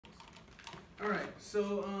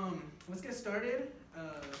So let's get started.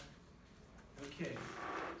 Okay,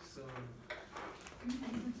 so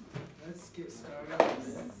let's get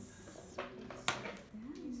started.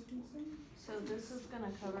 So this is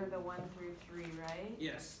gonna cover the 1 through 3, right?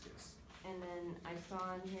 Yes, yes. And then I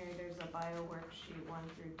saw in here there's a bio worksheet 1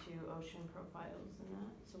 through 2 ocean profiles in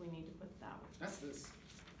that, so we need to put that one. That's this.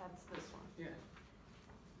 That's this one. Yeah.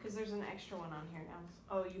 Cause there's an extra one on here now.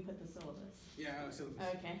 Oh, you put the syllabus. Yeah, so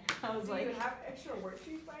Okay, I was Do like. you have extra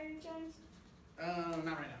worksheets by any chance?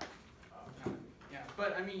 not right now. Yeah,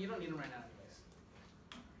 but I mean you don't need them right now anyways.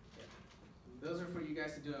 Yeah. Those are for you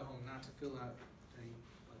guys to do at home, not to fill out any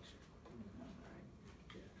lecture.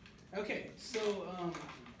 Alright. Yeah. Okay, so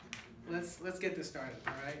let's get this started,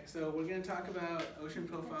 alright? So we're gonna talk about ocean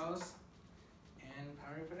profiles and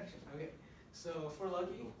power reproduction. Okay. So if we're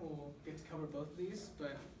lucky, we'll get to cover both of these,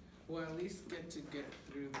 but we'll at least get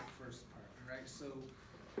through the first part, alright? So,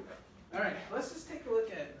 alright, let's just take a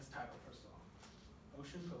look at this title first of all.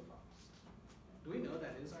 Ocean profiles. Do we know what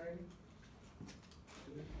that is already?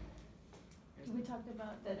 Do we? We talked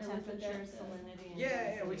about The there was a temperature, depth, salinity, and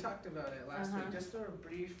Yeah, we density. talked about it last week, just for a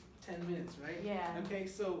brief 10 minutes, right? Yeah. Okay,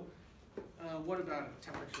 so what about it?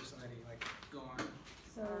 Temperature, salinity, like, go on.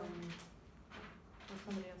 So Was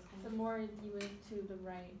somebody else the going? more you went to the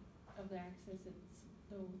right of the axis, it's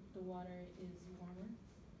the water is warmer,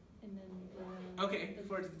 and then the Okay,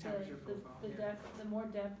 for the temperature profile, the yeah. depth, the more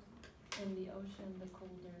depth in the ocean, the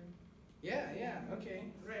colder. Yeah, okay,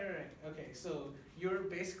 right. Okay, so you're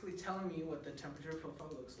basically telling me what the temperature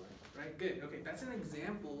profile looks like, right? Good, okay, that's an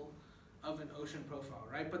example of an ocean profile,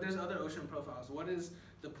 right? But there's other ocean profiles. What is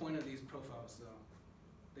the point of these profiles, though?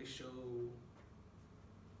 They show,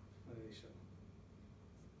 what do they show?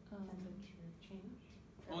 Temperature change?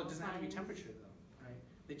 Oh, it doesn't have to be Signs. temperature, though, right?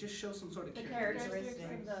 They just show some sort of The characteristics,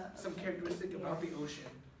 characteristics right? of the Some ocean characteristic about the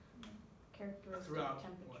ocean, Characteristic Throughout what?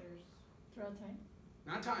 temperatures. throughout time.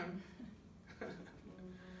 not time, Mhm.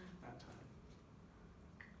 not time.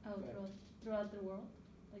 Oh, But- throughout the world,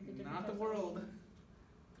 like the different Not the types of world. oceans.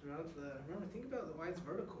 Throughout the, remember, think about why it's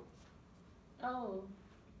vertical. Oh,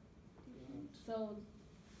 so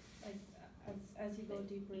like as you go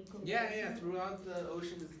deeper into the Yeah, ocean. throughout the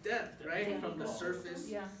ocean's depth, right? Yeah. From the surface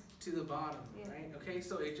Yeah. to the bottom, Yeah. right? Okay,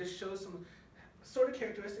 so it just shows some sort of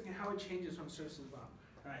characteristic and how it changes from surface to the bottom.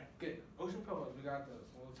 Alright, good. Ocean profiles, we got those.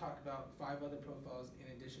 We'll talk about 5 other profiles in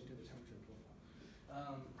addition to the temperature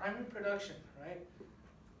profile. Primary production, right?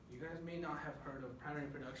 You guys may not have heard of primary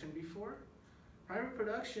production before. Primary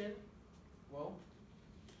production, well,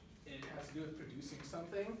 it has to do with producing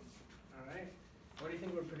something, alright? What do you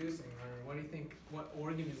think we're producing, or what do you think, what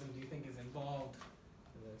organism do you think is involved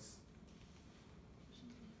in this?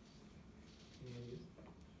 Any ideas?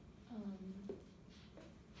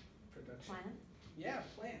 Production. Planet? Yeah,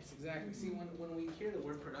 plants, exactly. See, when we hear the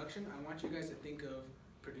word production, I want you guys to think of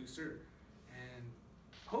producer. And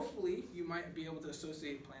hopefully, you might be able to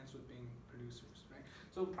associate plants with being producers, right?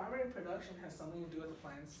 So primary production has something to do with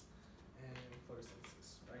plants and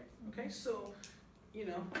photosynthesis, right? Okay, so, you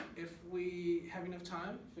know, if we have enough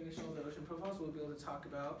time, finish all the ocean profiles, we'll be able to talk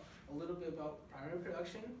about a little bit about primary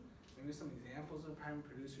production, maybe some examples of primary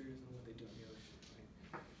producers and what they do in the ocean,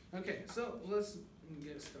 right? Okay, so let's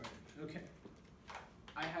get started. Okay,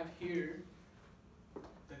 I have here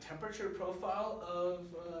the temperature profile of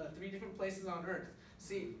 3 different places on Earth.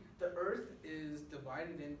 See, the Earth is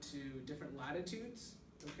divided into different latitudes,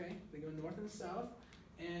 okay? They go north and south,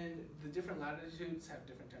 and the different latitudes have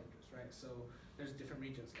different temperatures, right? So there's different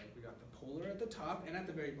regions, like we got the polar at the top and at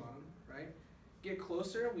the very bottom, right? Get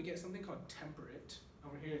closer, we get something called temperate.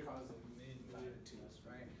 Over here it calls it mid-latitudes,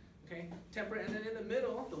 right? Okay, temperate, and then in the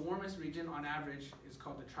middle, the warmest region on average is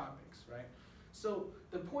called the tropics, right? So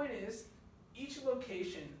the point is, each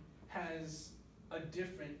location has a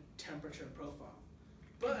different temperature profile,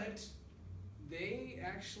 but they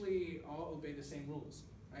actually all obey the same rules,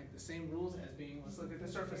 right? The same rules as being, let's look at the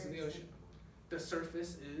surface of the ocean. The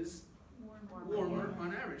surface is warmer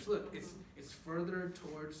on average. Look, it's further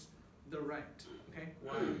towards the right, okay?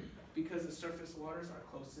 Why? Because the surface waters are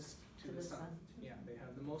closest to the sun. Yeah, they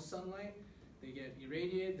have the most sunlight, they get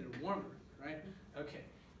irradiated, they're warmer, right? Okay.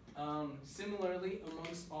 Similarly,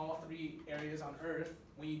 amongst all 3 areas on Earth,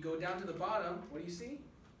 when you go down to the bottom, what do you see?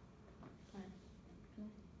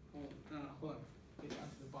 Hold on. Get down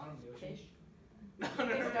to the bottom of the ocean. Fish? No.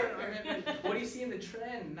 I meant, what do you see in the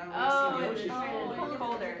trend? Not what you see in the ocean.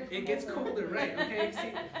 Colder. It gets colder, right? Okay.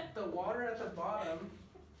 See, the water at the bottom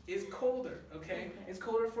is colder. Okay. It's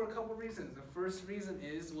colder for a couple reasons. The first reason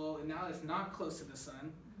is, well, now it's not close to the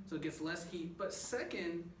sun, so it gets less heat. But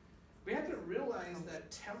second, we have to realize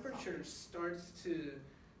that temperature starts to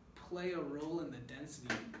play a role in the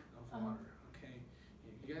density of Uh-huh. water. Okay,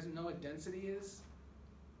 you guys know what density is?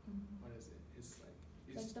 Mhm. What is it? It's like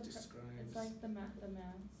It's it like the describes. It's like the mass.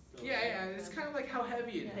 So Yeah, it's kind of like how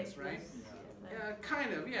heavy it is, right? Thickness, Yeah,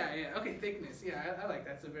 kind of. Yeah. Okay, thickness. Yeah, I like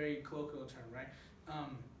that's a very colloquial term, right?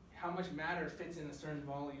 How much matter fits in a certain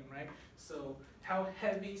volume, right? So how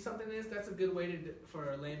heavy something is, that's a good way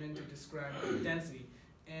for a layman to describe density.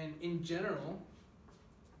 And in general,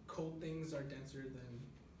 cold things are denser than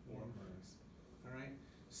warm things. All right.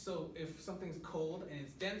 So if something's cold and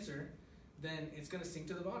it's denser, then it's gonna sink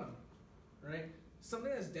to the bottom, right?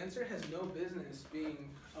 Something that's denser has no business being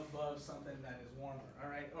above something that is warmer, all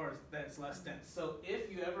right, or that's less dense. So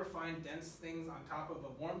if you ever find dense things on top of a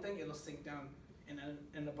warm thing, it'll sink down and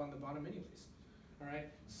end up on the bottom anyways, all right?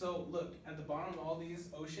 So look, at the bottom of all these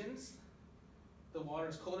oceans, the water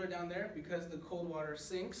is colder down there because the cold water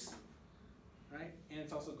sinks, right? And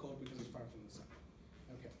it's also cold because it's far from the sun.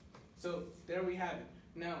 Okay, so there we have it.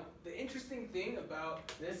 Now, the interesting thing about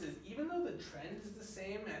this is even though the trend is the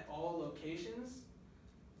same at all locations,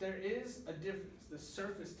 there is a difference. The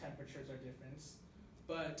surface temperatures are different,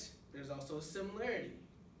 but there's also a similarity.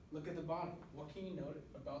 Look at the bottom. What can you note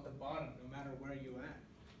about the bottom, no matter where you're at?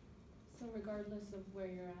 So regardless of where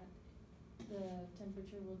you're at, the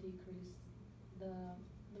temperature will decrease the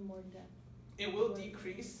more depth. It will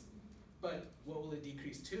decrease, but what will it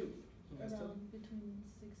decrease to? You guys tell? Around between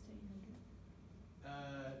 6 to 800.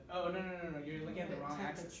 No. You're looking at the wrong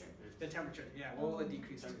axis. The temperature, yeah. What will it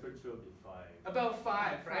decrease to? Temperature will be 5. About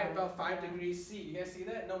 5, right? Five, About 5 yeah. degrees C. You guys see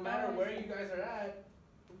that? No matter Oh, I where see. you guys are at.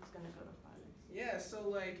 It's gonna go to 5. Yeah, so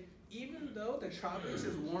like, even though the tropics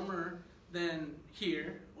is warmer than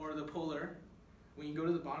here, or the polar, when you go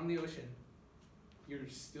to the bottom of the ocean, you're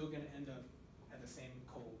still gonna end up at the same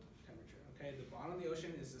cold temperature, okay? The bottom of the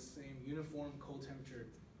ocean is the same uniform cold temperature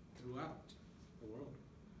throughout the world,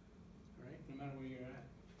 all right? No matter where you're at.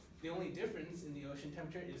 The only difference in the ocean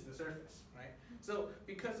temperature is the surface, right? So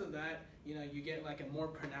because of that, you know, you get like a more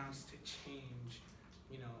pronounced change,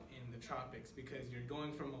 you know, in the tropics because you're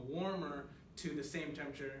going from a warmer to the same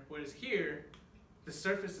temperature, whereas here, the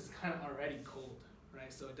surface is kind of already cold,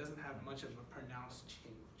 right? So it doesn't have much of a pronounced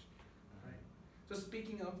change, right? So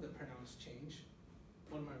speaking of the pronounced change,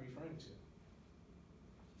 what am I referring to?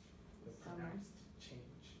 The Summer. pronounced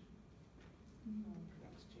change.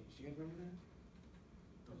 Pronounced change. Do you guys remember that?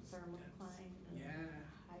 The Those thermocline, depths. the Yeah.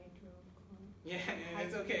 hydrocline. Yeah,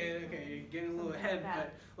 it's okay. You're getting a little Something like ahead,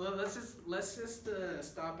 that. but well, let's just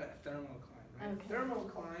stop at thermocline, right? Okay.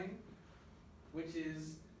 Thermocline, which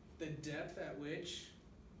is the depth at which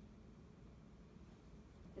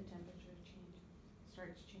The temperature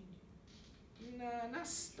starts changing. not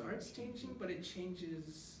starts changing, but it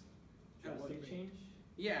changes. At what Drastic rate? change?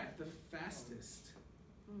 Yeah, the fastest.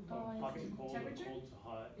 Mm. Oh, I Hot to see. cold or Temperature? cold to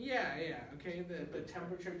hot. Yeah. Okay. The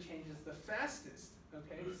temperature changes the fastest.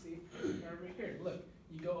 Okay. See over here. Look,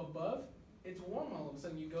 you go above, it's warm all of a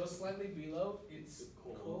sudden. You go slightly below, it's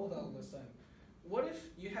cold all of a sudden. What if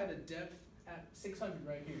you had a depth at 600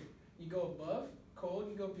 right here? You go above, cold.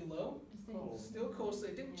 You go below, It stays- Cold. still cold. So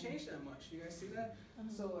it didn't Yeah. change that much. You guys see that? Uh-huh.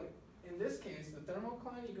 So like in this case, the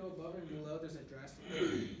thermocline, you go above and below, there's a drastic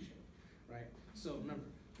change, right? So remember,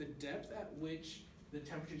 the depth at which the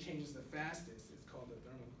temperature changes the fastest is called the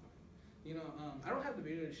thermocline. You know, I don't have the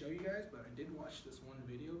video to show you guys, but I did watch this one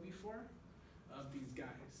video before of these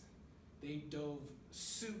guys. They dove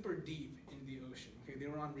super deep into the ocean. Okay, they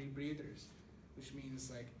were on rebreathers, which means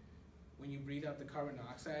like when you breathe out the carbon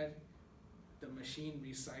dioxide, the machine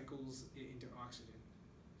recycles it into oxygen,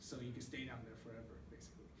 so you can stay down there forever,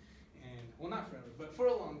 basically. And well, not forever, but for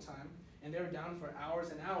a long time. And they were down for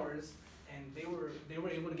hours and hours, and they were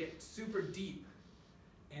able to get super deep,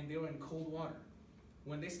 and they were in cold water.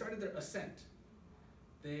 When they started their ascent,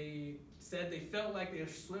 they said they felt like they were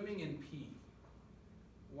swimming in pee.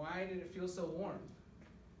 Why did it feel so warm?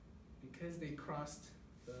 Because they crossed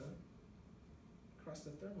the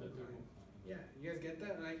thermocline. Yeah, you guys get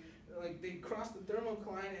that? Like they crossed the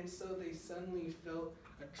thermocline, and so they suddenly felt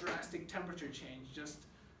a drastic temperature change just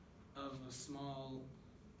of a small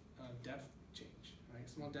depth change, right?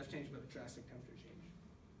 Small depth change, but a drastic temperature change.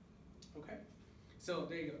 Okay, so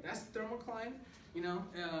there you go. That's thermocline. You know,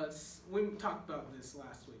 we talked about this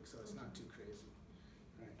last week, so it's not too crazy,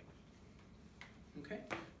 right? Okay,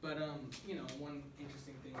 but you know, one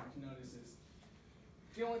interesting thing to notice is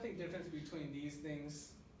the only difference between these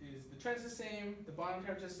things is the trend's the same, the bottom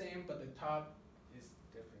temperature is the same, but the top is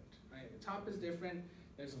different, right? The top is different.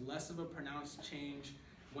 There's less of a pronounced change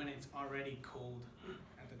when it's already cold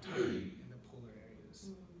at the top in the polar areas.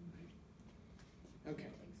 Mm. Okay.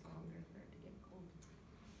 It takes longer for it to get cold.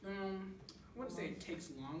 wouldn't say it takes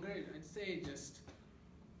longer. I'd say just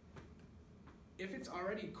if it's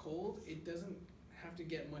already cold, it doesn't have to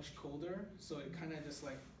get much colder. So it kind of just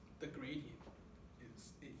like the gradient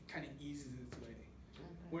it kind of eases its way.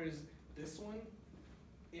 Whereas this one,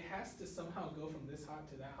 it has to somehow go from this hot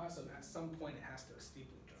to that hot. So at some point, it has to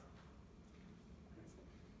steeply drop.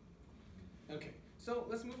 Okay. So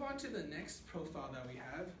let's move on to the next profile that we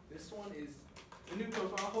have. This one is a new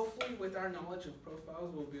profile. Hopefully with our knowledge of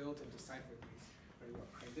profiles, we'll be able to decipher these very well.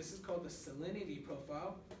 Okay, this is called the salinity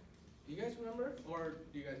profile. Do you guys remember, or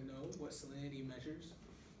do you guys know what salinity measures?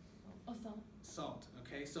 Oh, salt. Salt,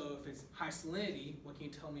 okay, so if it's high salinity, what can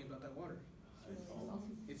you tell me about that water?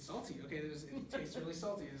 Salty. It's salty, okay, it tastes really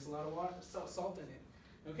salty, there's a lot of water, salt in it.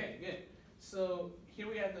 Okay, good. So here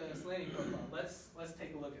we have the salinity profile. Let's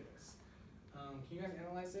take a look at this. Can you guys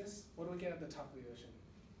analyze this? What do we get at the top of the ocean?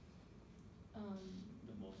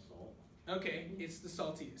 The most salt. Okay, it's the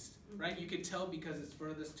saltiest, right? You can tell because it's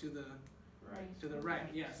furthest to the right.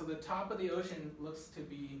 Yeah, so the top of the ocean looks to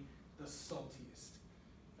be the saltiest.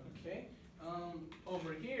 Okay,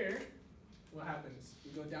 over here, what happens?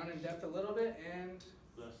 You go down in depth a little bit and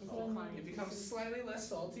Less It's salt. on it becomes slightly less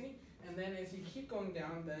salty, and then as you keep going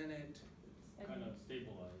down, then Kind of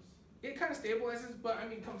stabilize. it kind of stabilizes, but I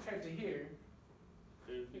mean compared to here,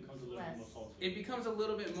 It becomes a little Less. more salty. it becomes a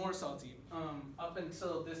little bit more salty up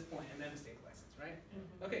until this point, and then it stabilizes, right?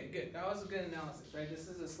 Okay, good. That was a good analysis, right? This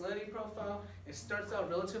is a salinity profile. It starts out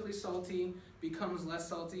relatively salty, becomes less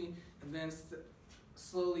salty, and then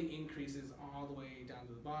slowly increases all the way down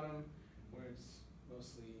to the bottom, where it's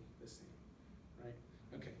mostly the same, right?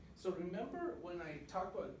 Okay, so remember when I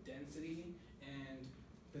talked about density and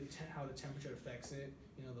how the temperature affects it?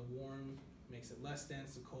 You know, the warm makes it less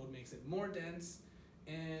dense, the cold makes it more dense,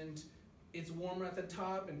 and it's warmer at the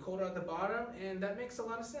top and colder at the bottom, and that makes a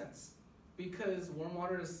lot of sense. Because warm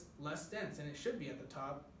water is less dense and it should be at the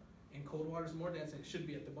top, and cold water is more dense and it should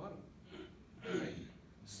be at the bottom. Right.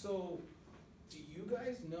 So, do you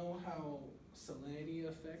guys know how salinity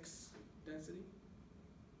affects density?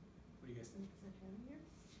 What do you guys think?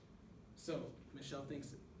 So, Michelle thinks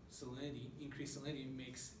salinity, increased salinity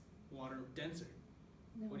makes water denser.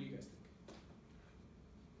 No. What do you guys think?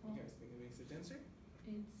 Well, You guys think it makes it denser?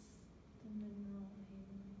 it's the mineral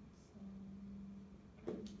halide,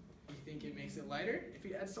 so. You think it makes it lighter if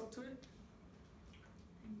you add salt to it?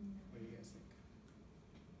 No. What do you guys think?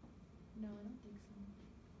 No, I don't think so.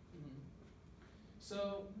 Mm-hmm.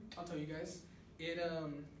 So I'll tell you guys, it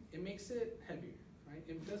makes it heavier, right?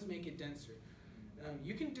 It does make it denser.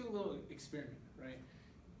 You can do a little experiment, right?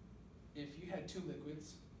 If you had two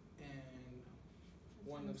liquids and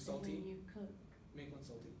one of salty, When you cook, make one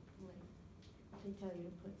salty. like, they tell you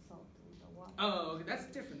to put salt in the water. Oh, okay, that's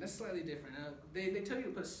different. That's slightly different. They tell you to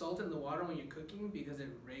put salt in the water when you're cooking because it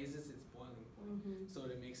raises its boiling point, so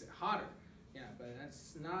it makes it hotter. Yeah, but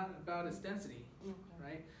that's not about its density, Okay.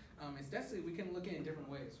 right? Its density we can look at in different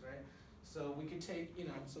ways, right? So we could take,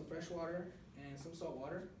 some fresh water and some salt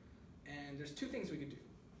water, and there's two things we could do.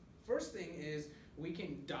 First thing is we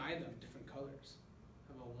can dye them different colors.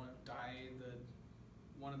 How about dye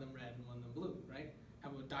one of them red and one of them blue, right? How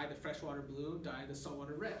about dye the fresh water blue, dye the salt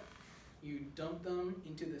water red? You dump them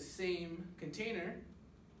into the same container,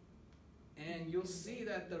 and you'll see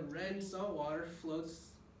that the red salt water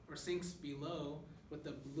floats or sinks below with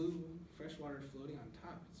the blue fresh water floating on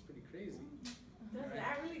top. It's pretty crazy. Does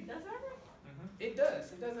that really, does that really? It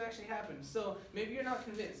does. It does actually happen. So maybe you're not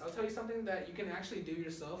convinced. I'll tell you something that you can actually do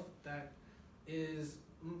yourself that is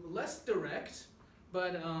less direct,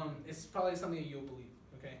 but it's probably something that you'll believe.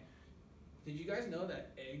 Okay. Did you guys know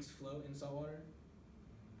that eggs float in salt water,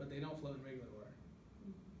 but they don't float in regular water?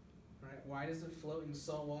 Right? Why does it float in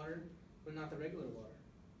salt water, but not the regular water?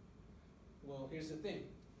 Well, here's the thing.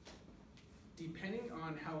 Depending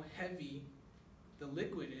on how heavy the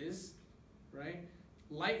liquid is, right?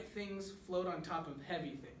 Light things float on top of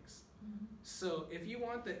heavy things. So if you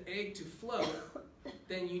want the egg to float,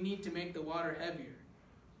 then you need to make the water heavier.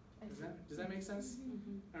 Does that make sense?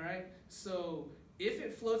 All right. So if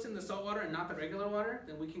it floats in the salt water and not the regular water,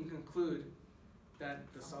 then we can conclude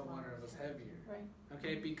that the salt water was heavier. Right.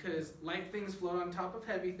 Okay, because light things float on top of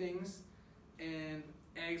heavy things, and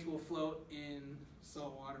eggs will float in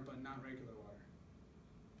salt water but not regular water.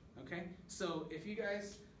 Okay, so if you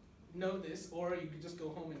guys know this, or you could just go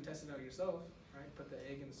home and test it out yourself, right? Put the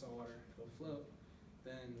egg in the salt water, it'll float.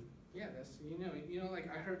 Then yeah, that's like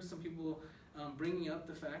I heard some people bringing up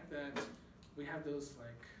the fact that we have those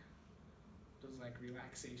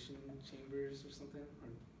relaxation chambers or something, or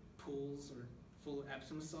pools or full of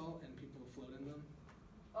Epsom salt, and people float in them.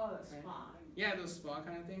 Oh, that's Right. fine. Yeah, those spa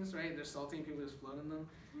kind of things, right? They're salty and people just float in them.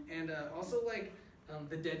 And also like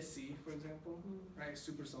the Dead Sea, for example, right?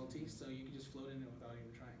 Super salty, so you can just float in it without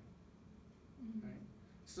even trying. Mhm. Right.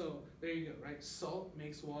 So there you go, right? Salt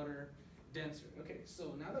makes water denser. Okay,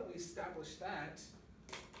 so now that we established that,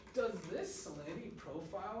 does this salinity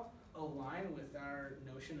profile align with our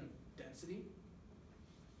notion of density?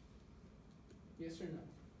 Yes or no?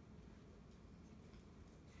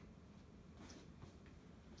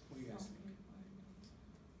 What do you guys Salt think? make water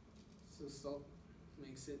So salt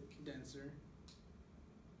makes it denser.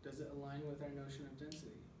 Does it align with our notion of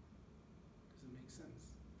density? Does it make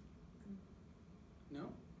sense?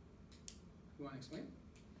 No? You wanna explain?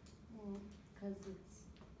 Well, cause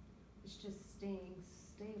it's just staying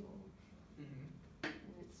stable Mm-hmm.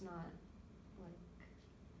 and it's not like,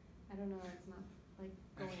 I don't know, it's not like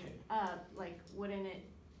going Okay. up, like wouldn't it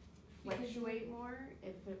Because you- fluctuate more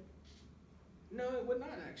if it, No, it would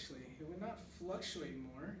not actually. It would not fluctuate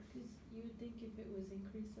more. Cause you would think if it was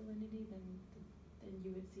increased salinity, then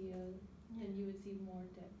you would see then you would see more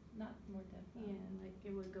depth, not more depth. yeah, like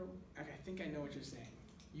it would go, Okay, I think I know what you're saying.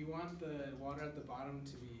 You want the water at the bottom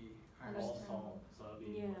to be higher. All Understand. salt, so it'll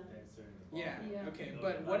be Yeah. denser in the Yeah, bottom. Yeah. okay, It'll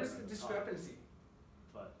but be what is lighter the on top. discrepancy?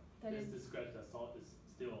 But That this is- describes that salt is still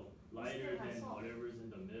still lighter has than salt. whatever's in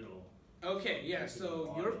the middle. Okay, yeah, Compared to so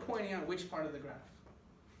the you're bottom. pointing out which part of the graph?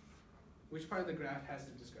 Which part of the graph has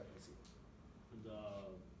the discrepancy?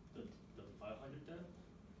 The 500 depth,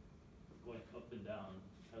 going up and down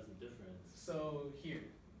has a difference. So here,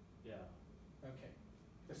 Yeah, okay.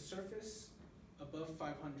 The surface above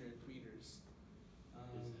 500 meters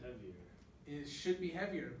it's heavier. should be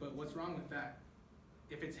heavier, but what's wrong with that?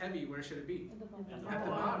 If it's heavy, where should it be? At the bottom. At the At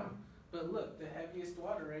the bottom. bottom. But look, the heaviest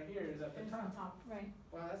water right here is at the It's on top. top. Right.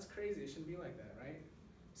 Wow, that's crazy. It shouldn't be like that, right?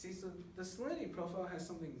 See, so the salinity profile has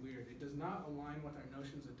something weird. It does not align with our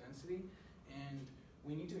notions of density, and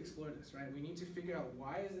we need to explore this, right? We need to figure out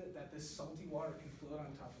why is it that this salty water can float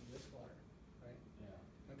on top of this water, right?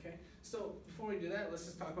 Yeah. Okay, so before we do that, let's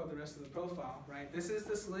just talk about the rest of the profile, right? This is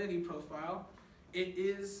the salinity profile. It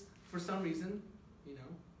is, for some reason, you know,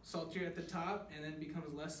 saltier at the top and then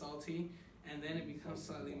becomes less salty, and then it becomes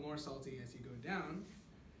slightly more salty as you go down.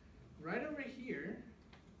 Right over here,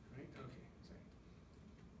 right, okay, sorry.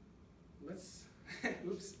 Let's,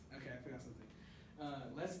 oops, okay, I forgot something.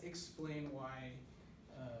 Let's explain why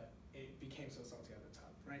it became so salty at the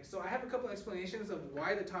top, right? So I have a couple explanations of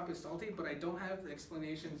why the top is salty, but I don't have the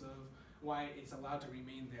explanations of why it's allowed to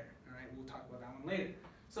remain there, all right? We'll talk about that one later.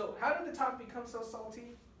 So how did the top become so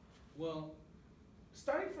salty? Well,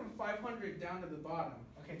 starting from 500 down to the bottom,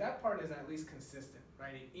 okay, that part is at least consistent,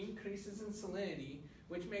 right? It increases in salinity,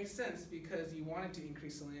 which makes sense because you want it to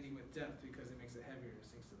increase salinity with depth because it makes it heavier, it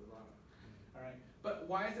sinks to the bottom, all right? But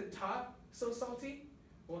why is the top so salty?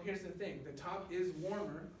 Well, here's the thing, the top is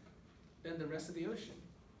warmer than the rest of the ocean.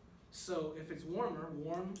 So if it's warmer,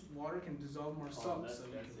 warm water can dissolve more salt, That's so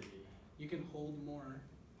density. you can hold more.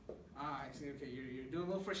 Ah, I see, okay, you're doing a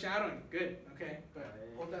little foreshadowing, good, okay, but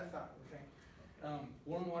hold that thought, okay?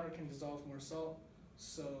 Warm water can dissolve more salt,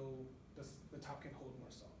 so the top can hold more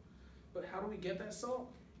salt. But how do we get that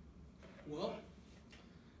salt? Well,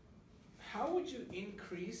 how would you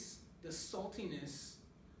increase the saltiness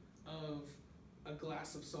of a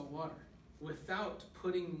glass of salt water without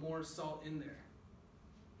putting more salt in there?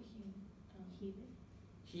 heat it.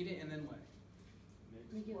 Heat it and then what?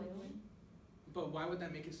 Mix. Make it Boil liquid. But why would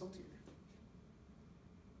that make it saltier? Cause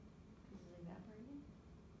it's evaporating.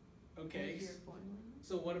 Okay, If you're boiling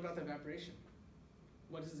so what about the evaporation?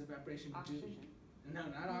 What does evaporation it. do? Oxygen. No,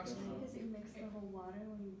 not oxygen. Because you mix the whole water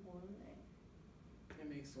when you boil it. It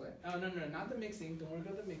makes what? Oh, no, not the mixing. Don't worry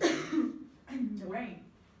about the mixing. The rain.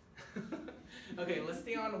 Okay, let's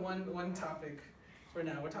stay on one topic for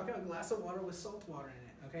now. We're talking about a glass of water with salt water in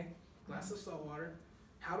it, okay? Glass of salt water.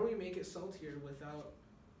 How do we make it saltier without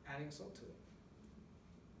adding salt to it?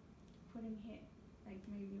 Putting hit, like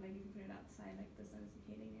maybe like if you put it outside, like the sun's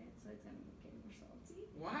hitting it, so it's gonna get more salty.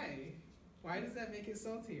 Why? Why does that make it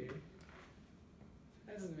saltier?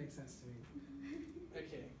 That doesn't make sense to me.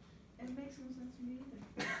 Okay. It makes no sense to me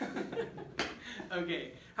either.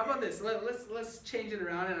 Okay, how about this? Let's change it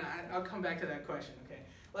around and I'll come back to that question, okay?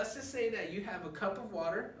 Let's just say that you have a cup of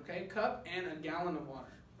water, okay? Cup and a gallon of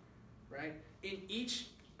water, right? In each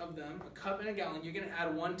of them, a cup and a gallon, you're gonna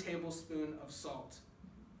add 1 tablespoon of salt.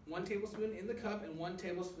 1 tablespoon in the cup and 1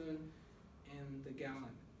 tablespoon in the gallon.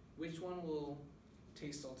 Which one will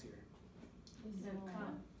taste saltier? The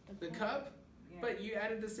cup. The cup? Yeah. But you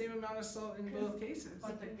added the same amount of salt in both cases.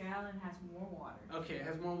 But the gallon has more water. Okay, it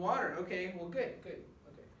has more water. Okay, well good. Okay.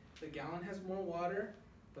 The gallon has more water,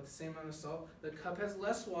 but the same amount of salt. The cup has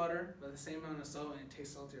less water, but the same amount of salt, and it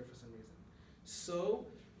tastes saltier for some reason. So,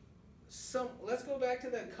 let's go back to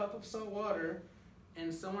that cup of salt water,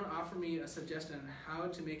 and someone offer me a suggestion on how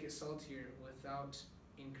to make it saltier without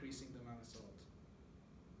increasing the amount of salt.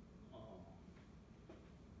 Oh,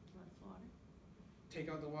 Less water. Take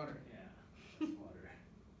out the water. yeah, that's water.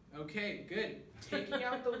 Okay, good. Taking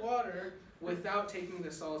out the water without taking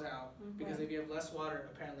the salt out, because if you have less water,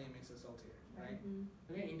 apparently it makes it saltier, right?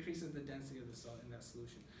 Mm-hmm. Okay, increases the density of the salt in that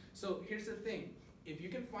solution. So here's the thing, if you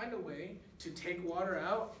can find a way to take water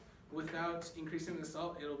out without increasing the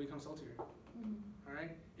salt, it'll become saltier,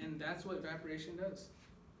 alright? And that's what evaporation does.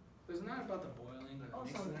 So it's not about the boiling or the Also,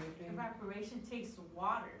 mixing or anything. evaporation takes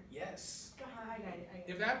water. Yes. God,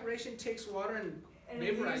 I Evaporation takes water and and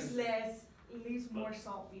it leaves vaporizes. less, it leaves more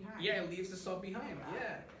salt behind. yeah, it leaves the salt behind,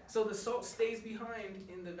 yeah. So the salt stays behind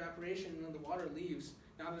in the evaporation and then the water leaves.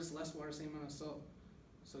 Now there's less water, same amount of salt.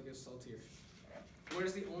 So it gets saltier.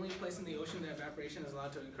 Where's the only place in the ocean that evaporation is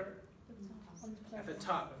allowed to occur? At the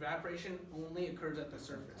top. Evaporation only occurs at the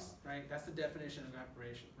surface, right? That's the definition of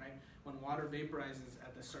evaporation, right? When water vaporizes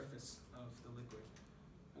at the surface of the liquid.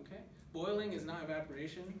 Okay? Boiling is not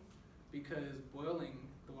evaporation because boiling,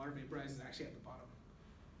 the water vaporizes actually at the bottom.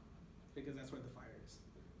 Because that's where the fire is,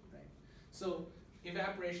 right? So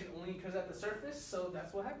evaporation only occurs at the surface, so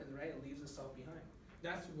that's what happens, right? It leaves the salt behind.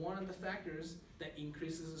 That's one of the factors that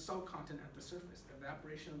increases the salt content at the surface,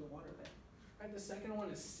 evaporation of the water vapor. Right, the second one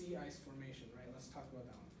is sea ice formation, right? Let's talk about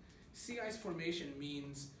that one. Sea ice formation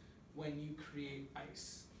means when you create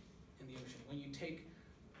ice in the ocean, when you take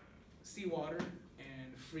seawater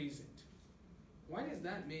and freeze it. Why does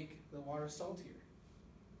that make the water saltier?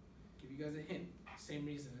 Give you guys a hint, same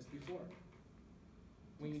reason as before.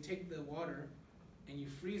 When you take the water and you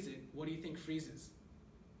freeze it, what do you think freezes?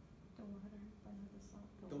 The water, but not the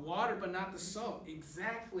salt. The water, but not the salt.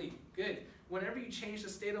 Exactly. Good. Whenever you change the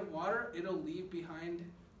state of water, it'll leave behind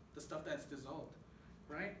the stuff that's dissolved,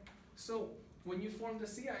 right? So when you form the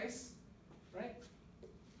sea ice, right,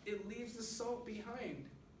 it leaves the salt behind.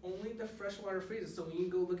 Only the freshwater freezes. So when you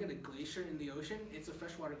go look at a glacier in the ocean, it's a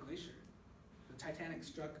freshwater glacier. The Titanic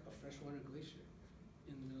struck a freshwater glacier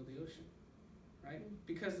in the middle of the ocean, right?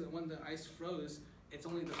 Because when the ice froze, it's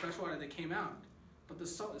only the freshwater that came out, but the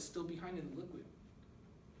salt is still behind in the liquid.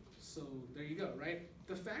 So there you go, right?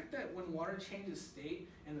 The fact that when water changes state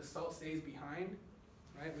and the salt stays behind,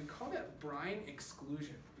 right, we call that brine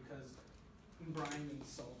exclusion because brine means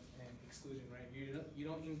salt and exclusion, right? You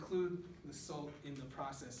don't include the salt in the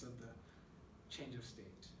process of the change of state,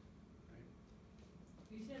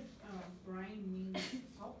 right? You said, brine means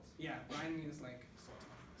salt? Yeah, brine means like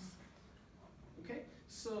saltiness. Okay,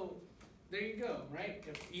 so there you go, right?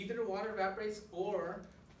 If either water evaporates or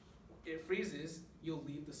it freezes, you'll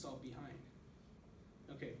leave the salt behind.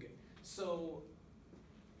 Okay, good. So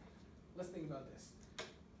let's think about this.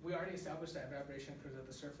 We already established that evaporation occurs at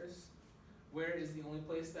the surface. Where is the only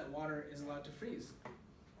place that water is allowed to freeze?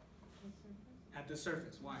 At the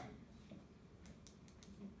surface. Why?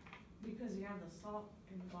 Because you have the salt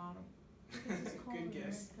in the bottom. Good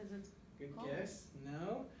guess. Because it's Good cold. guess.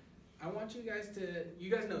 No. I want you guys to, you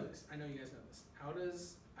guys know this. I know you guys know this. How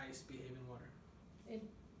does ice behave in water? It,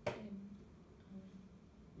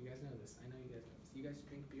 You guys know this. I know you guys know this. You guys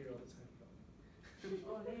drink beer all the time.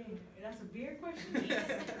 Oh, dang, that's a beer question?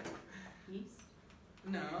 Yeast.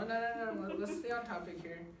 No. Let's stay on topic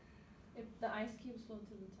here. if the ice cubes float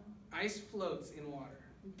to the top. Ice floats in water.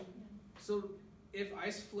 Yeah. So if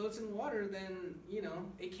ice floats in water, then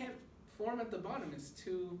it can't form at the bottom. It's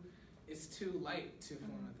too light to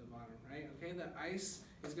form at the bottom, right? Okay, the ice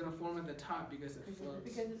is gonna form at the top because it floats.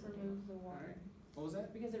 Because it removes the water. Alright. What was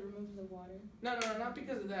that? Because it removes the water. No, not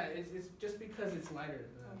because of that. It's just because it's lighter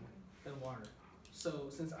than water. So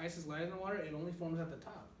since ice is lighter than water, it only forms at the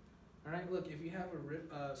top. All right. Look, if you have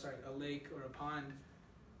a lake or a pond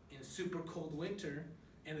in a super cold winter,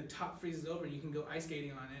 and the top freezes over, and you can go ice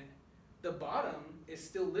skating on it, the bottom is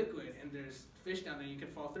still liquid, and there's fish down there you can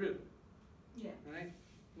fall through. Yeah. Right.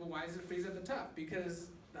 Well, why does it freeze at the top? Because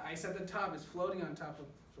the ice at the top is floating on top of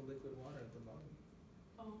the liquid water at the bottom.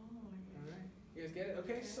 Oh, Alright, you guys get it?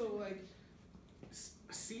 Okay, so like,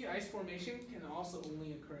 sea ice formation can also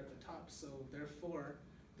only occur at the top, so therefore,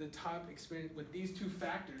 the top experience with these two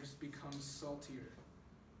factors becomes saltier,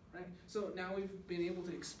 right? So now we've been able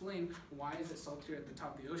to explain why is it saltier at the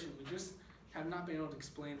top of the ocean. We just have not been able to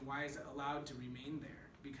explain why is it allowed to remain there,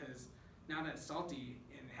 because now that it's salty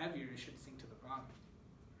and heavier, it should sink to the bottom,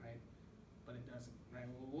 right? But it doesn't, right?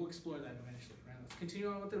 We'll explore that eventually, right? Let's continue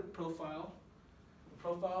on with the profile. The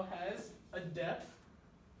profile has a depth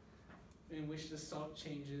in which the salt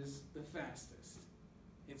changes the fastest.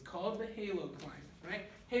 It's called the halocline, right?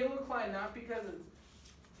 Halocline, not because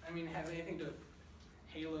it has anything to do with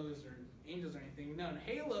halos or angels or anything. No,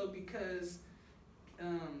 halo because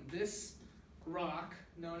this rock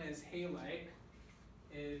known as halite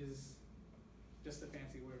is just a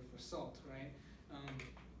fancy word for salt, right?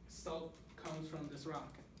 Salt comes from this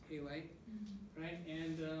rock, halite, right?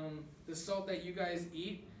 And the salt that you guys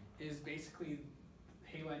eat is basically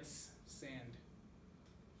halite's sand,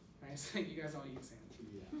 right? So you guys all eat sand,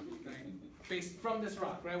 Yeah. right? Based from this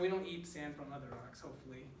rock, right? We don't eat sand from other rocks,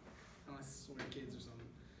 hopefully, unless we're kids or something.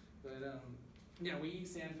 But yeah, we eat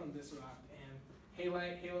sand from this rock, and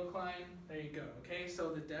halite, halocline, there you go, okay? So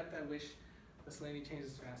the depth at which the salinity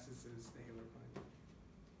changes fastest is the halocline.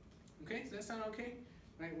 Okay, does that sound okay?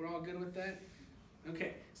 Right, we're all good with that?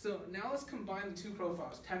 Okay, so now let's combine the two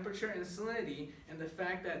profiles, temperature and salinity, and the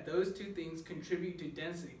fact that those two things contribute to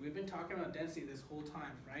density. We've been talking about density this whole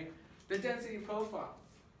time, right? The density profile,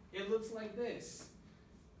 it looks like this.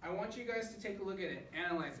 I want you guys to take a look at it,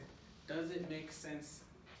 analyze it. Does it make sense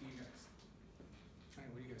to you guys? All right,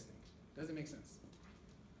 what do you guys think? Does it make sense?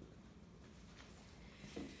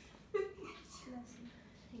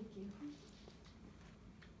 Thank you.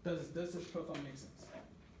 Does this profile make sense?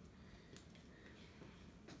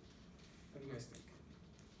 What do you guys think?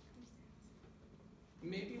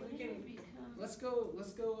 Maybe we Wouldn't can, it become- let's go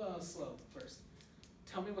slow first.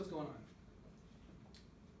 Tell me what's going on.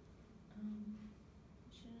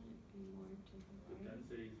 Shouldn't it be more to The the right?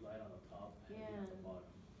 density's light on the top, heavy on the Yeah. bottom.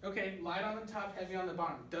 Okay, light on the top, heavy on the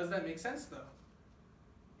bottom. Does that make sense though?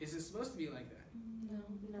 Is it supposed to be like that? No,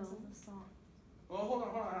 because No. of the salt. Well, hold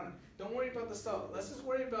on. Don't worry about the salt. Let's just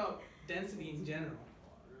worry about density in general.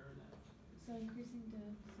 Water, that's- So increasing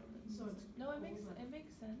depth, So it's no, it cools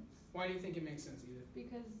makes sense, Why do you think it makes sense, Edith?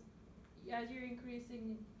 because as you're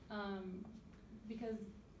increasing, because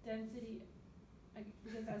density,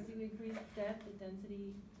 because as you increase depth, the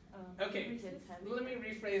density, Okay. increases. It's heavy. Let me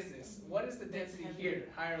rephrase this. What is the density heavy. here?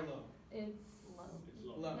 High or low? It's Low. It's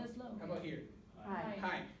low. Low. less low. How about here? High.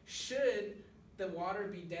 High. Should the water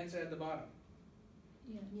be denser at the bottom?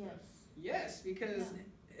 Yeah. Yes. Yes, because Yeah.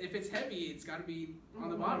 if it's heavy, it's got to be on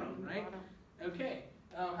the bottom, right? Bottom. Okay.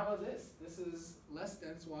 How about this? This is less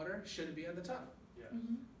dense water. Should it be at the top? Yeah,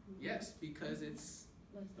 Mm-hmm. Yes, because it's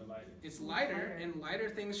Less the lighting. lighter, Lighter. and lighter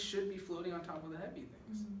things should be floating on top of the heavy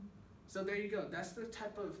things. Mhm. So there you go. That's the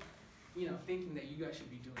type of, thinking that you guys should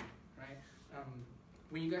be doing, right?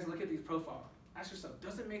 When you guys look at these profiles, ask yourself,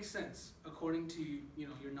 does it make sense according to,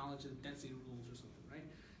 your knowledge of density rules or something, right?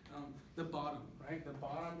 The bottom, right? The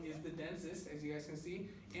bottom is the densest, as you guys can see,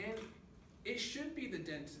 and it should be the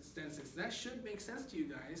densest. That should make sense to you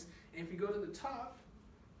guys. And if you go to the top,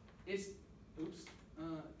 it's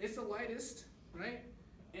the lightest, right?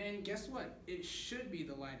 And guess what? It should be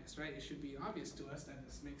the lightest, right? It should be obvious to us that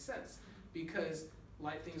this makes sense because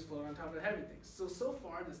light things float on top of heavy things. So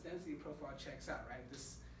far, this density profile checks out, right?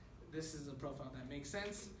 This is a profile that makes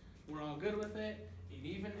sense. We're all good with it. It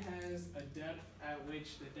even has a depth at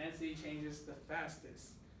which the density changes the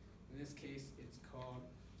fastest. In this case, it's called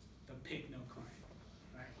the pycnocline,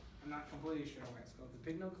 right? I'm not completely sure why it's called the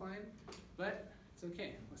pycnocline, but it's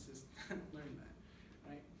okay. Let's just learn that,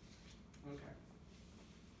 right? Okay.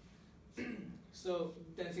 So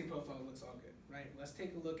density profile looks all good, right? Let's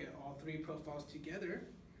take a look at all three profiles together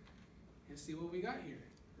and see what we got here,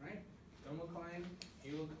 right? Thermocline,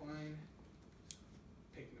 halocline,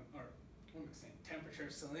 temperature,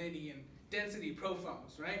 salinity, and density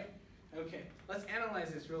profiles, right? Okay, let's analyze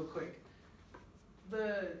this real quick.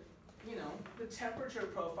 The temperature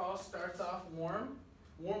profile starts off warm.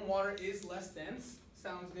 Warm water is less dense,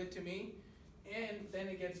 sounds good to me. And then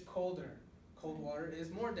it gets colder. Cold water is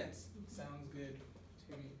more dense, sounds good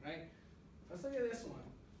to me, right? Let's look at this one.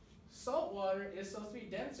 Salt water is supposed to be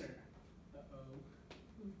denser.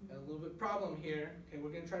 Got a little bit problem here. Okay, we're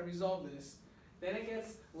gonna try to resolve this. Then it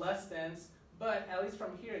gets less dense, but at least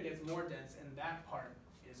from here it gets more dense, and that part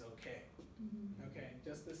is okay. Mhm. Okay,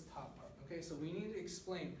 just this top part. Okay, so we need to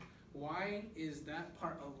explain why is that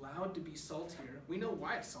part allowed to be saltier. We know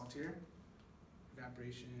why it's saltier.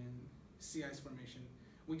 Evaporation, sea ice formation.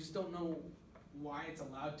 We just don't know why it's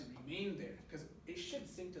allowed to remain there, because it should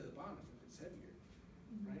sink to the bottom if it's heavier,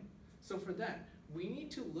 Mhm. right? So for that, we need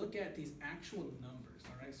to look at these actual numbers,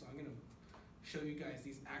 all right? So I'm gonna show you guys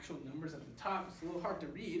these actual numbers at the top. It's a little hard to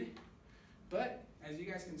read, but as you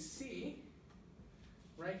guys can see,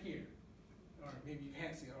 right here, or maybe you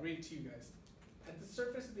can't see, I'll read it to you guys. At the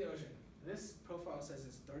surface of the ocean, this profile says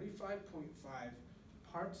it's 35.5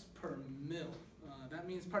 parts per mil. That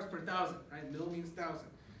means parts per thousand, right? Mil means thousand.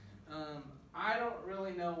 I don't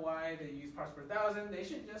really know why they use parts per thousand. They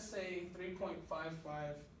should just say 3.55%.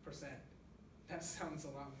 That sounds a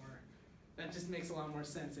lot more, that just makes a lot more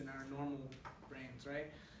sense in our normal brains,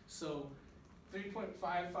 right? So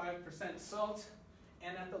 3.55% salt,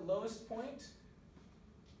 and at the lowest point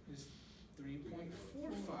is 3.45.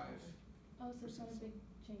 Oh, so it's not a big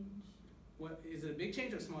change. What, is it a big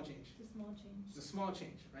change or a small change? It's a small change. It's a small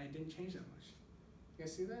change, right? It didn't change that much. You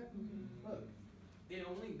guys see that? Look, it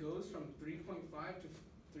only goes from 3.5 to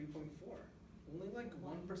 3.4. Only like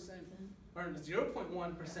 1%, or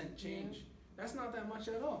 0.1% change. That's not that much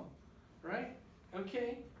at all, right?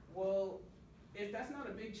 Okay, well, if that's not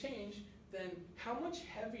a big change, then how much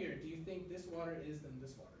heavier do you think this water is than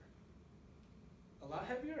this water? A lot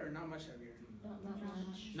heavier or not much heavier? Not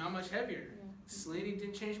much. Not much heavier. Yeah. Salinity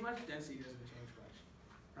didn't change much, density doesn't change much,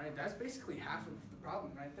 right? That's basically half of the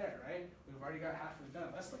problem right there, right? We've already got half of it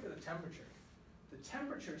done. Let's look at the temperature. The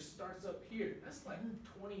temperature starts up here. That's like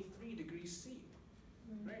 23 degrees C,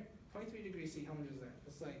 right? 23 degrees C, how much is that?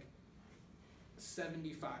 It's like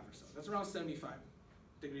 75 or so. That's around 75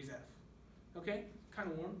 degrees F. Okay,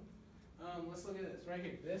 kind of warm. Let's look at this right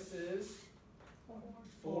here. This is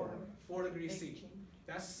 4 degrees C.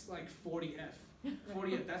 That's like 40 F.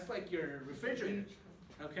 40 F, that's like your refrigerator.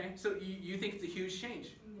 Okay, so you think it's a huge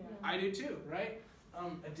change. Yeah. I do too, right?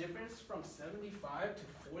 A difference from 75 to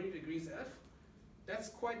 40 degrees F, that's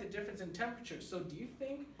quite the difference in temperature. So do you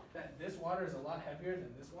think that this water is a lot heavier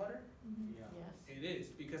than this water? Yeah. Yes. It is,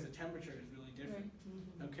 because the temperature is really different.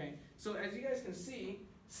 Mhm. Okay, so as you guys can see,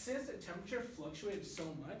 since the temperature fluctuated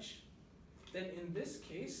so much, then in this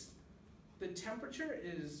case, the temperature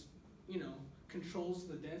is, controls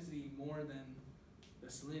the density more than the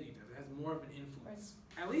salinity does. It has more of an influence.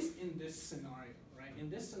 At least in this scenario, right? In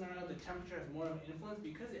this scenario, the temperature has more of an influence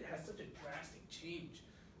because it has such a drastic change.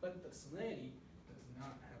 But the salinity does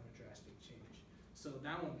not have a drastic change. So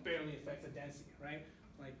that one barely affects the density, right?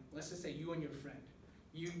 Like, let's just say you and your friend.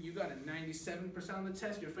 You got a 97% on the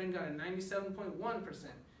test, your friend got a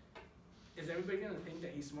 97.1%. Is everybody gonna think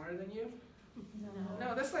that he's smarter than you?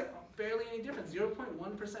 No, that's like barely any difference.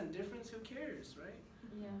 0.1% difference, who cares, right?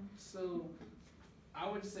 Yeah. So I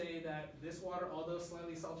would say that this water, although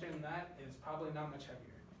slightly saltier than that, is probably not much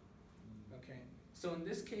heavier. Okay, so in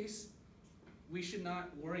this case, we should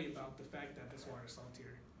not worry about the fact that this water is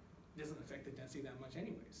saltier. It doesn't affect the density that much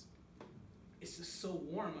anyways. It's just so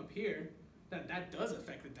warm up here that that does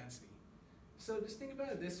affect the density. So just think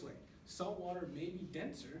about it this way. Salt water may be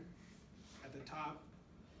denser at the top,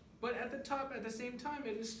 but at the top, at the same time,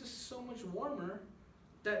 it is just so much warmer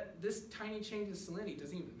that this tiny change in salinity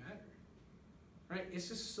doesn't even matter, right? It's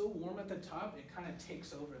just so warm at the top, it kind of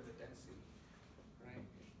takes over the density, right?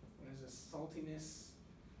 Whereas the saltiness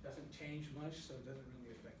doesn't change much, so it doesn't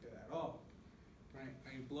really affect it at all, right? I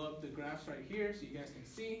can blow up the graphs right here so you guys can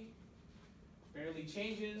see. Barely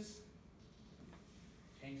changes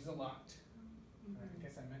a lot. Right, I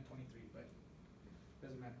guess I meant 23, but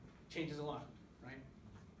doesn't matter. Changes a lot, right?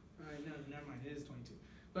 No, never mind, it is 22.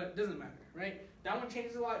 But it doesn't matter, right? That one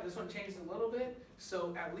changes a lot, this one changes a little bit.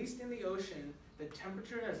 So at least in the ocean, the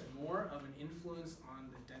temperature has more of an influence on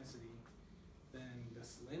the density than the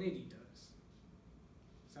salinity does.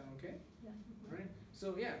 Sound okay? Yeah. Right?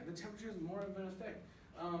 So yeah, the temperature has more of an effect.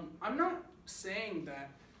 I'm not saying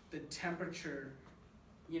that the temperature,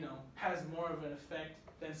 has more of an effect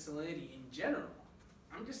than salinity in general.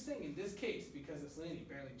 I'm just saying in this case, because the salinity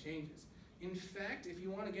barely changes. In fact, if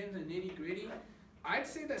you want to get into the nitty gritty, I'd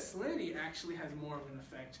say that salinity actually has more of an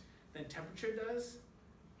effect than temperature does.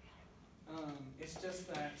 It's just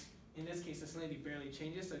that in this case, the salinity barely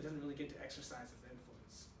changes, so it doesn't really get to exercise its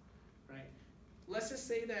influence, right? Let's just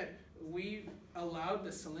say that we allowed the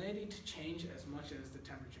salinity to change as much as the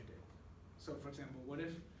temperature did. So for example, what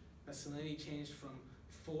if a salinity changed from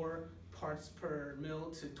 4 parts per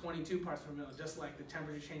mil to 22 parts per mil, just like the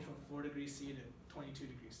temperature changed from 4 degrees C to 22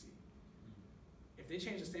 degrees C? If they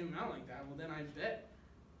change the same amount like that, well then I bet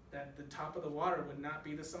that the top of the water would not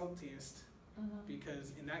be the saltiest,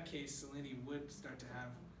 because in that case, salinity would start to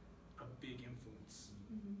have a big influence,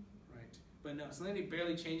 right? But no, salinity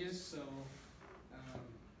barely changes, so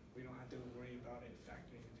we don't have to worry about it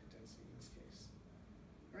factoring into density in this case,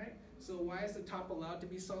 right? So why is the top allowed to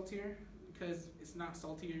be saltier? Because it's not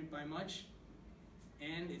saltier by much,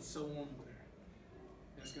 and it's so warm over there.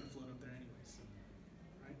 It's gonna float up there anyways,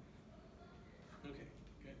 right? Okay,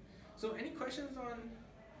 good. So any questions on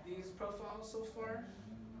these profiles so far?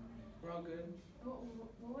 We're all good?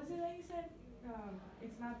 What was it that you said?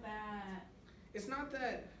 It's not that. It's not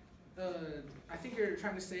that, I think you're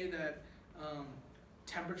trying to say that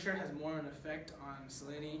temperature has more of an effect on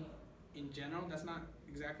salinity in general, that's not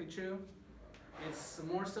exactly true. It's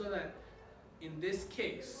more so that in this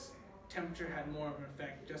case, temperature had more of an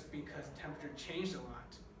effect just because temperature changed a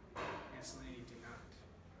lot and salinity did not,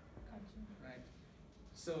 Gotcha. right?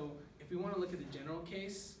 So if we want to look at the general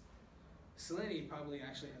case, salinity probably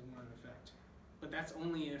actually has more of an effect, but that's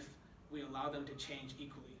only if we allow them to change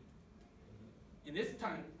equally. In this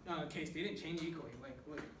time case, they didn't change equally. Like,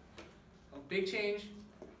 look, a big change,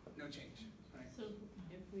 no change, right? So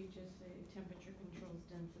if we just say temperature controls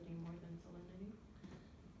density more than salinity?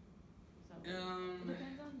 It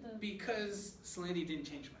depends on the. Because salinity didn't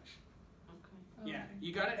change much. Okay. Oh, Yeah, okay.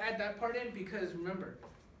 you gotta add that part in because remember,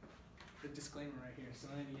 the disclaimer right here,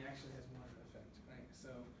 salinity actually has more of an effect, right? So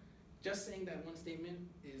just saying that one statement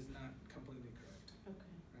is not completely correct, Okay.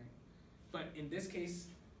 right? But in this case,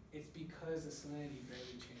 it's because the salinity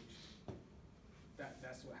barely changed.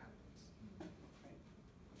 That's what happens, right?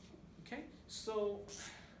 Okay, so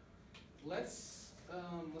let's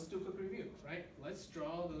do a quick review, right? Let's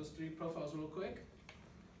draw those 3 profiles real quick,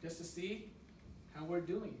 just to see how we're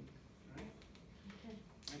doing, right? Okay.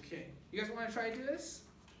 Okay, you guys want to try to do this?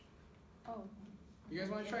 Oh. You guys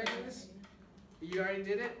want to try to do this? You already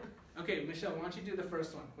did it? Okay, Michelle, why don't you do the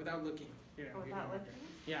first one without looking? Here, I'll give you Without a marker. looking?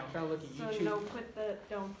 Yeah, without looking. You So choose. don't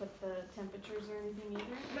put the temperatures or anything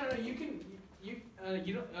either? No, you can.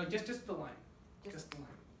 You don't. Just the line. Just the line.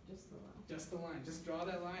 Just the line. Just the line. Just draw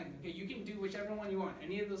that line. Okay, you can do whichever one you want.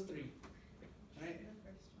 Any of those 3. Right?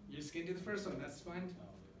 You're just gonna do the first one. That's fine.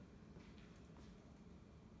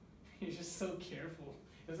 You're just so careful.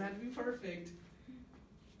 It doesn't have to be perfect,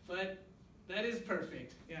 but that is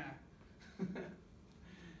perfect. Yeah.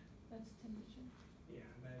 That's temperature. Yeah,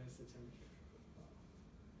 that is the temperature.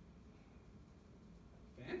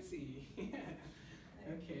 Fancy.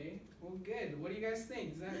 Yeah. Okay. Well, good. What do you guys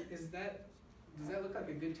think? Does that look like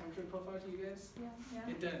a good temperature profile to you guys? Yeah. Yeah.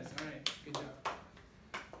 It does. All right. Good job.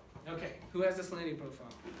 Okay. Who has the salinity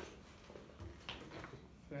profile?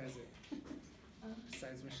 Who has it?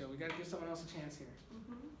 Besides Michelle, we gotta give someone else a chance here.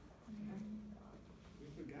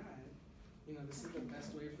 We forgot. You know, this is the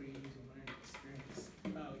best way for you to learn experience.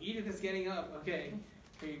 Oh, Edith is getting up. Okay.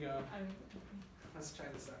 Here you go. Let's try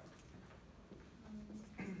this out.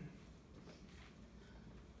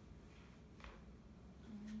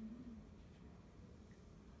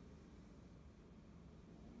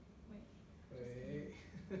 Wait.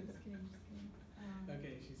 Just kidding.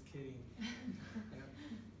 Okay, she's kidding. Yep.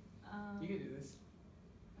 You can do this.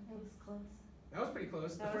 That was close. That was pretty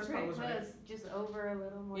close. That The first part was right. close. Just over a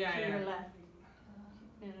little more Yeah, to yeah. your left.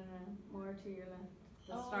 No, more to your left.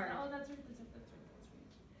 The Oh, start. oh, that's right. It is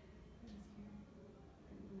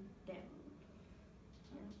here.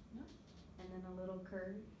 Down. No. And then a little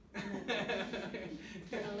curve. And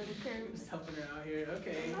then a little curve. Just helping her out here.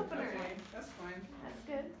 Okay. Just helping her okay. out. That's fine. That's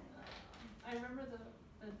good. I remember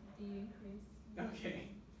the increase. Okay.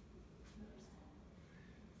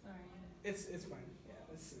 Sorry. It's fine. Yeah,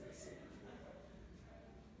 let's see.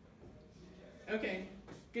 Okay,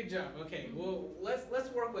 good job. Okay, well let's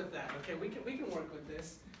work with that. Okay, we can work with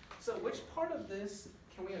this. So which part of this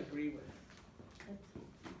can we agree with?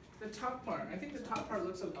 The top part. I think the top part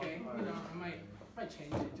looks okay. You know, I might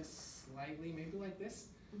change it just slightly, maybe like this.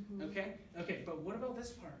 Okay. Okay, but what about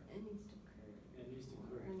this part? It needs to curve. It needs to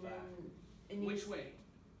And curve back then it needs Which way?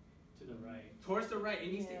 to the right. Towards the right. It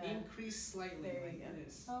needs to Yeah. increase slightly There you like go.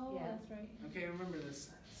 this. Oh, Yeah. that's right. Okay, remember this.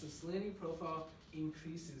 So salinity profile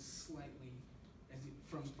increases slightly as you,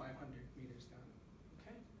 from 500 meters down.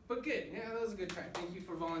 Okay, but good. Yeah, that was a good try. Thank you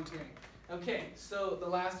for volunteering. Okay, so the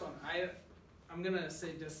last one. I'm gonna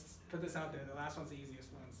say just put this out there. The last one's the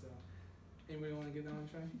easiest one. So, anybody want to give that one a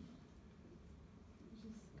try?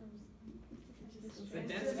 The It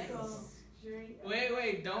density. just goes straight up.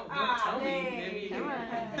 Wait, don't tell me. dang, Maybe come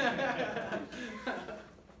on.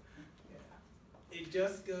 It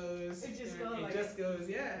just goes. It just goes It like just goes.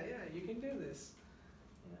 Yeah. You can do this.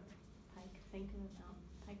 Thinking about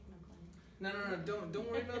technically. No. Don't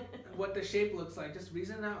worry about what the shape looks like. Just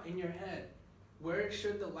reason out in your head. Where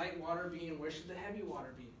should the light water be and where should the heavy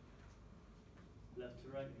water be? Left to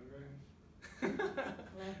right, remember?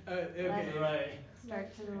 Okay. Left. Right.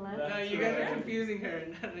 Start to the Left. left. No, you guys are confusing her.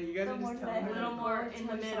 No, you guys are just telling A her. little more in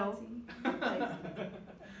the middle. Like,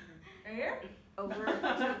 Here? over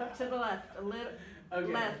to the left. A little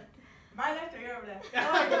Okay. left. My left or your over there?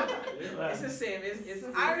 You're It's left. the same. It's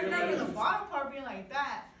I you're remember right. the bottom part being like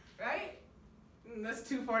that, right? That's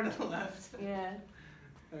too far to the left. Yeah.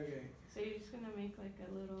 Okay. So you're just gonna make like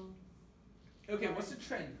a little. Okay, what's the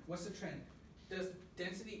trend? Does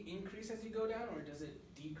density increase as you go down or does it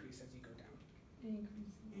decrease as you go down?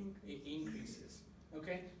 It increases. It increases.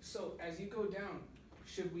 Okay? So as you go down,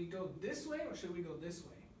 should we go this way or should we go this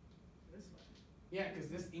way? This way. Yeah, because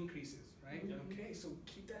this increases, right? Mhm. Okay, so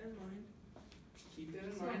keep that in mind. Keep that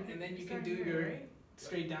in So, mind, and then you can start do here, your right?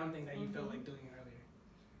 straight down thing that you felt Mhm. like doing earlier.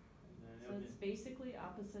 So it's basically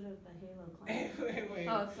opposite of the halo Wait, climb. wait.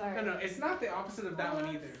 Oh, sorry. No, it's not the opposite of that Well,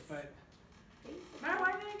 one either, that's- but Man,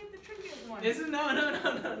 why did I get the trinket one? this is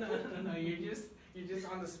no. You're just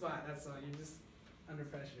on the spot. That's all. You're just under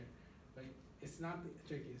pressure. But it's not the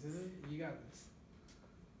trickiest. This is you got this.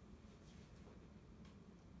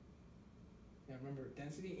 Yeah, remember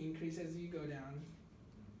density increases as you go down.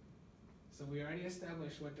 So we already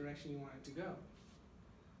established what direction you want it to go.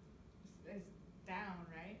 It's down,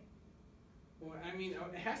 right? Well, I mean,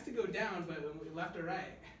 it has to go down, but left or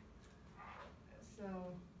right.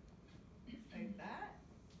 So, like that?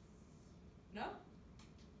 No?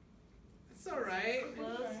 It's all right.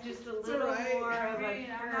 Close, just a It's little alright. more I of a mean,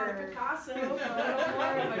 I'm not a curve. Picasso. A little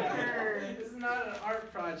more of a curve. This is not an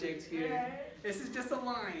art project here. Right. This is just a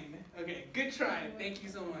line. Okay, good try. Thank you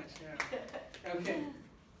so much. Yeah. Okay.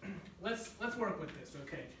 Let's work with this.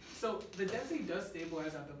 Okay. So the density does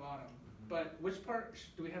stabilize at the bottom, but which part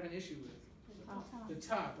do we have an issue with? The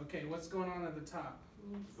top. Okay. What's going on at the top?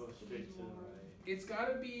 Go straight to the right. It's got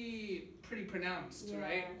to be pretty pronounced,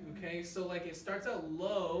 right? Yeah. Okay. So like it starts out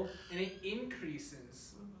low and it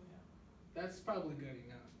increases. That's probably good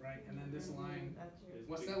enough, right? And then this line. That's your. Is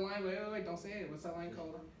What's big. that line? Wait. Don't say it. What's that line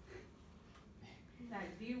called?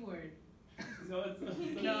 That D word. No, it's not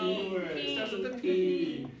the No, P word. it starts with a P.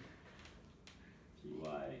 P.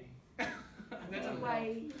 P-Y. That doesn't help.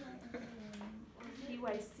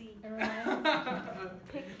 PYC. It reminds,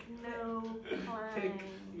 Picno Pick climb.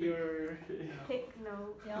 your.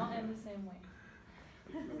 Picno. they all end the same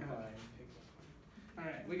way.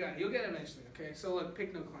 Alright, we got it. You'll get it eventually, okay? So look,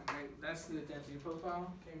 pick no climb, right? That's the density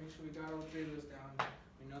profile. Okay, make sure we got all three of those down.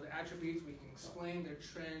 We know the attributes, we can explain their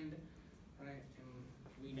trend, right? And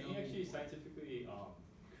we Can know. you actually scientifically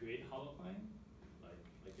create holocline? Like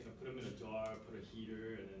put them in a jar, put a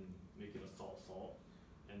heater, and then make it a salt,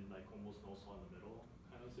 and like almost no salt in the middle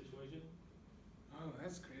kind of situation? Oh,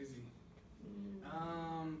 that's crazy. Mm.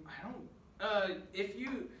 I don't. If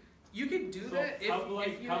you could do So that if have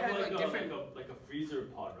you had like different. like a freezer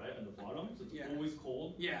pod, right, on the bottom, so it's Yeah. always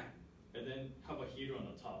cold, Yeah. and then have a heater on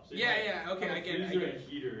the top. So you Yeah, have- yeah. Okay, have a I get it. I freezer get and it.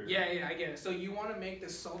 heater. Yeah, I get it. So you want to make the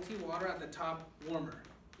salty water at the top warmer.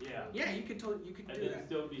 Yeah. Yeah, you could you could And do then that.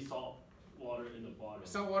 still be salt water in the bottom.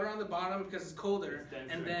 Salt water on the bottom because it's colder, It's denser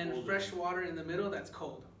and and then colder. fresh water in the middle that's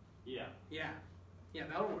cold. Yeah. Yeah,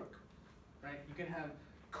 that'll work, right? You can have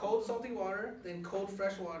cold salty water, then cold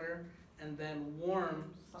fresh water, and then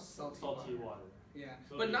warm salty Salty water. water. Yeah,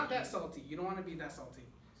 So but you not that can- salty. You don't want to be that salty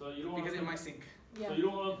So you don't because want it to might sink. Yeah. So you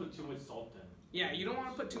don't want to put too much salt then. Yeah, you don't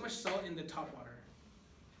want to put too much salt in the top water.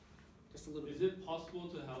 Just a little Is bit. it possible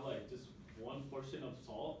to have like just one portion of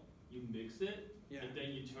salt, you mix it, Yeah. and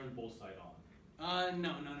then you turn both sides on?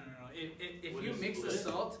 No. If Would you it mix the split?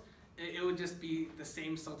 salt, it would just be the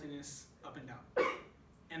same saltiness up and down.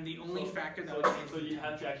 And the only factor that would change. So is the you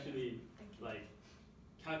have to temperature. actually like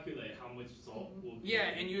calculate how much salt will be. Yeah,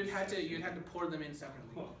 and you'd have to pour them in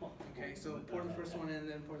separately. Okay, so pour the first one in,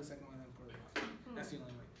 then pour the second one, and then pour the last one. That's the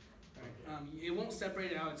only way. Alright, it won't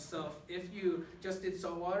separate it out itself. If you just did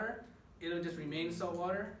salt water, it'll just remain salt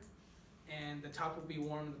water, and the top will be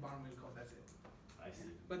warm and the bottom will be cold. That's it. I see.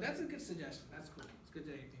 But that's a good suggestion. That's cool. It's good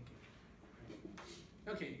that you're thinking.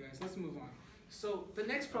 Okay, you guys, let's move on. So the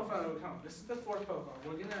next profile that will come, this is the fourth profile.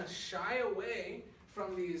 We're gonna shy away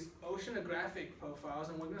from these oceanographic profiles,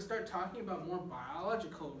 and we're gonna start talking about more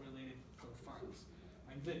biological related profiles,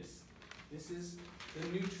 like this. This is the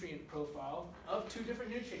nutrient profile of two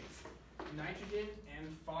different nutrients, nitrogen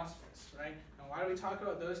and phosphorus, right? And why do we talk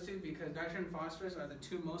about those two? Because nitrogen and phosphorus are the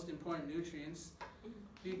two most important nutrients,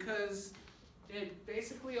 because it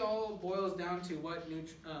basically all boils down to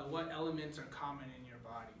what elements are common in your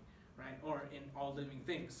body, right? Or in all living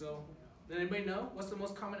things. So, does anybody know what's the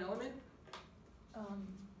most common element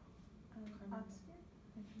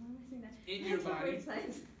in your body?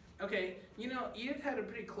 Okay, Edith had a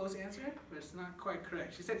pretty close answer, but it's not quite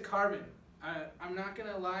correct. She said carbon. I'm not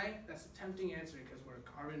gonna lie, that's a tempting answer because we're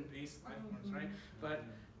carbon-based life forms, right? But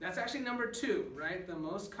that's actually number 2, right? The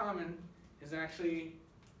most common is actually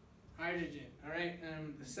hydrogen, all right?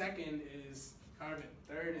 The second is carbon.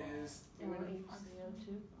 Third is CO2,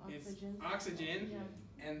 it's oxygen. oxygen,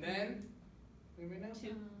 Yeah. and then anybody know?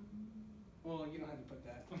 Two. Well, you don't have to put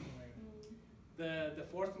that. The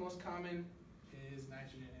fourth most common is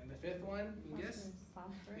nitrogen, and the fifth one, you can guess,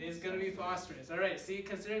 Phosphorus. is gonna be phosphorus. All right. See,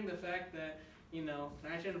 considering the fact that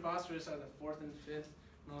nitrogen and phosphorus are the fourth and fifth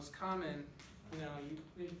most common,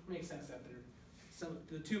 it makes sense that they're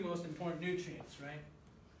the two most important nutrients, right?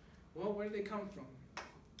 Well, where do they come from?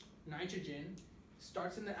 Nitrogen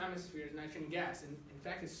starts in the atmosphere as nitrogen gas, and in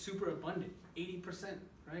fact it's super abundant, 80%,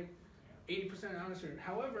 right? 80% of the atmosphere.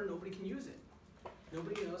 However, nobody can use it.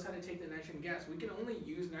 Nobody knows how to take the nitrogen gas. We can only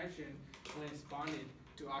use nitrogen when it's bonded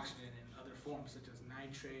to oxygen in other forms, such as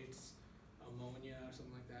nitrates, ammonia, or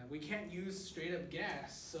something like that. We can't use straight up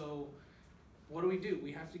gas, so what do?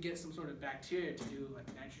 We have to get some sort of bacteria to do like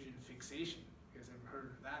nitrogen fixation. You guys ever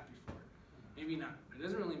heard of that before? Maybe not. It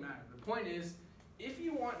doesn't really matter. The point is, if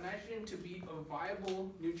you want nitrogen to be a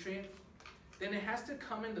viable nutrient, then it has to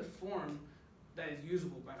come in the form that is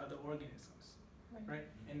usable by other organisms, right?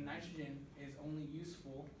 And nitrogen is only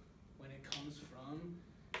useful when it comes from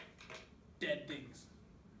dead things,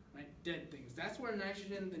 right? Dead things. That's where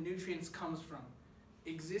nitrogen, the nutrients, comes from.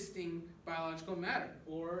 Existing biological matter,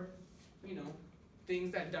 or, you know,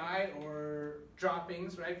 things that die, or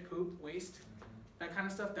droppings, right? Poop, waste, that kind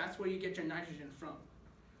of stuff. That's where you get your nitrogen from,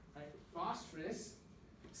 right? Phosphorus,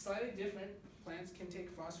 slightly different. Plants can take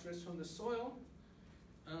phosphorus from the soil.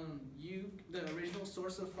 The original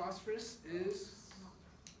source of phosphorus is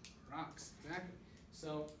rocks, exactly.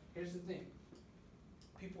 So here's the thing.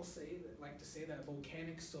 People like to say that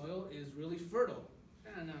volcanic soil is really fertile.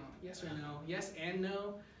 I don't know. Yes or no? Yes and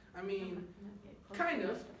no. I mean, kind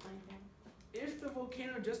of. If the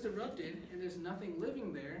volcano just erupted and there's nothing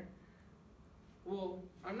living there, well,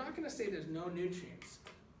 I'm not going to say there's no nutrients,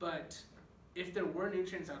 but if there were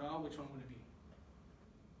nutrients at all, which one would it be?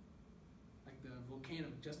 Like the volcano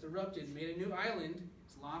just erupted, made a new island,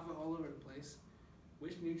 it's lava all over the place.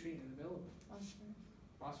 Which nutrient is available? Phosphorus.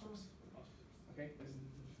 Phosphorus? Okay, there's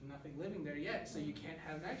nothing living there yet, so you can't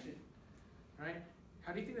have nitrogen, right?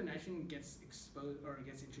 How do you think the nitrogen gets exposed or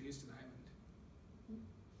gets introduced to the island?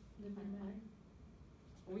 Living matter.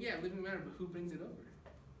 Well, yeah, living matter, but who brings it over?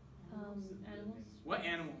 Animals. What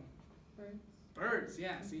animal? Birds. Birds,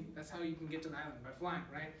 yeah, see, that's how you can get to the island, by flying,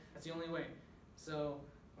 right? That's the only way. So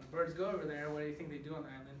when birds go over there, what do you think they do on the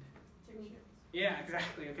island? Take shit. Yeah,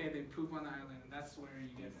 exactly. Okay, they poop on the island, and that's where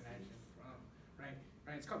you get the nitrogen from, right?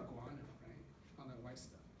 Right, it's called guano, right? All that white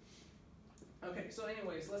stuff. Okay, so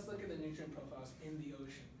anyways, let's look at the nutrient profiles in the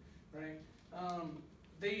ocean, right?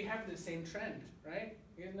 They have the same trend, right?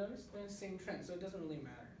 You guys notice? They're the same trend, so it doesn't really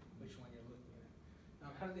matter which one you're looking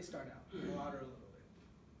at. How do they start out? A lot or a little bit?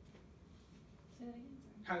 Say that again,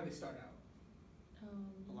 sorry. How do they start out? A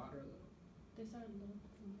A lot or a little? They start a little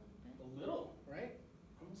bit. A little, right?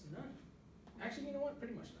 Almost none. Actually, you know what?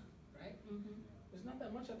 Pretty much none, right? Mm-hmm. There's not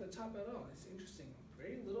that much at the top at all. It's interesting.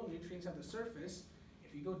 Very little nutrients at the surface.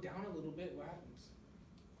 If you go down a little bit, what happens?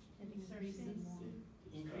 It increases.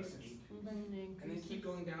 Increases. Mm-hmm. And then keep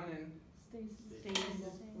going down and, Stays. Stays the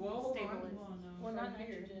the same. well, hold on. Stabilize. Well, no. Well, not From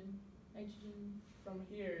here. nitrogen. Nitrogen. From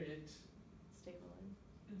here, it, Stabilize.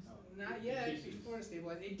 not yet, Decreases. before it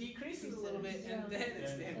stabilizes. It decreases a little bit and Yeah. then it Yeah.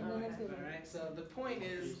 stabilizes, And then it stabilizes. alright? So the point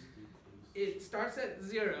is, it starts at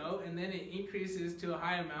 0 and then it increases to a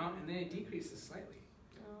high amount and then it decreases slightly.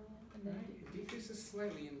 Oh, yeah. And then Right? It decreases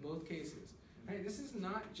slightly in both cases. Right? This is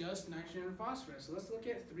not just nitrogen and phosphorus. So let's look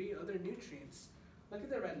at 3 other nutrients. Look at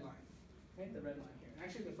the red line. Right? The red line here.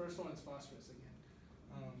 Actually, the first one is phosphorus again.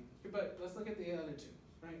 But let's look at the other 2.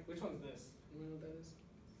 Right? Which one's this? You know what that is?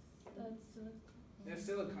 that's silicon. That's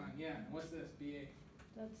silicon. Yeah. What's this? Ba.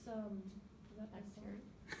 That's is that Bacteria.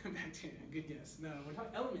 Bacteria. Good guess. No, we're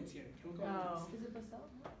talking elements here. Chemical Oh. elements. Is it basalt?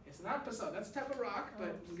 No? It's not basalt. That's a type of rock,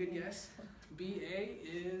 but Oh, good okay. guess. Ba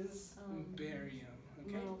is barium.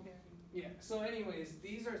 Okay. No, very. Yeah, so anyways,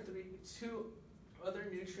 these are 2 other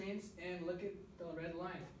nutrients, and look at the red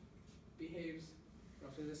line. Behaves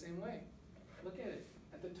roughly the same way. Look at it.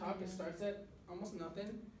 At the top, it starts at almost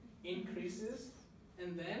nothing, increases,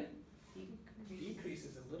 and then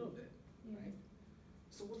decreases a little bit, Yeah. right?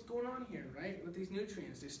 So what's going on here, right, with these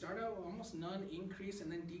nutrients? They start out with almost none, increase,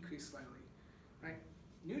 and then decrease slightly, right?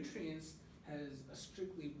 Nutrients has a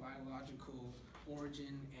strictly biological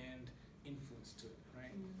origin and influence to it,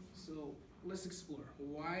 right? So let's explore.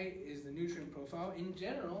 Why is the nutrient profile in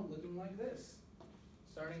general looking like this?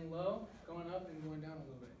 Starting low, going up, and going down a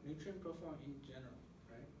little bit. Nutrient profile in general,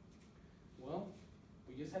 right? Well,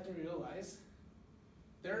 we just have to realize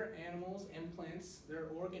there are animals and plants, there are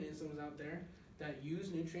organisms out there that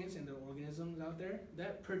use nutrients, and there are organisms out there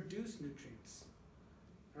that produce nutrients.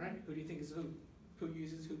 Alright? Who do you think is who? Who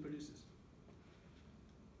uses, who produces?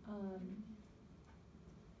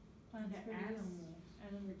 Plants The produce. animal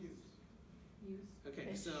Use. Okay,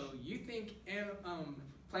 Fish. so you think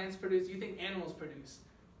plants produce, you think animals produce.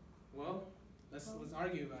 Well, let's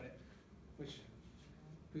argue about it.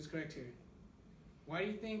 Who's correct here? Why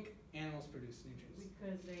do you think animals produce nutrients?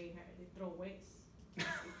 because they throw waste.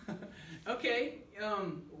 Okay,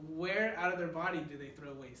 where out of their body do they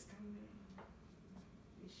throw waste?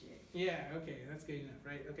 Shit. Yeah, okay, that's good enough,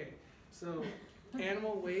 right? Okay, so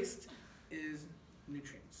animal waste is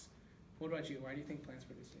nutrients. What about you? Why do you think plants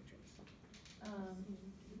produce nutrients?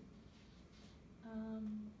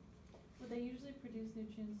 Well, they usually produce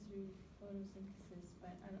nutrients through photosynthesis,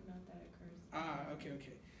 but I don't know if that occurs.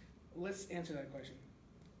 Okay. Let's answer that question.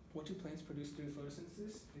 What do plants produce through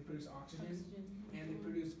photosynthesis? They produce oxygen. And they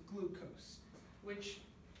produce glucose, which,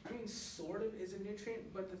 I mean, sort of is a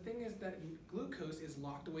nutrient, but the thing is that glucose is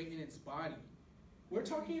locked away in its body. We're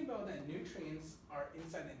talking about that nutrients are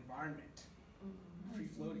inside the environment,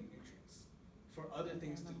 free-floating nutrients, for other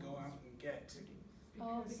things to go out and get.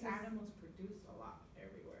 Because animals produce a lot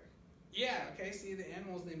everywhere. Yeah, okay, see, the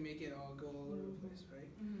animals, they make it all go all over the place, right?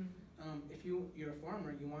 If you're a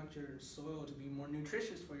farmer, you want your soil to be more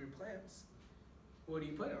nutritious for your plants. What do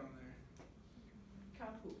you put on there? Cow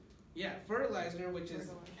poop. Yeah, fertilizer, which is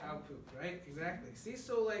cow poop, right? Exactly. See,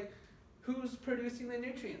 so like, who's producing the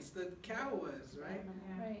nutrients? The cow was, right?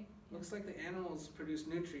 Yeah. Right. Looks like the animals produce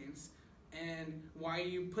nutrients. And why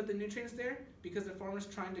you put the nutrients there? Because the farmer's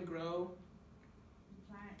trying to grow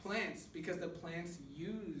plants, because the plants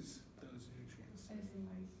use those nutrients. I see.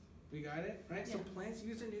 We got it? Right? So Yeah. plants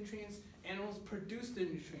use the nutrients, animals produce the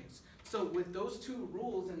nutrients. So with those two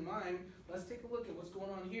rules in mind, let's take a look at what's going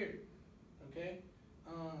on here. Okay?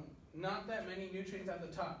 Not that many nutrients at the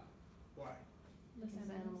top. Why? Less Because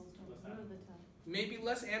animals don't Less go to the top. Maybe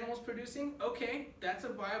less animals producing? Okay, that's a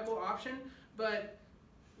viable option, but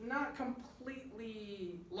not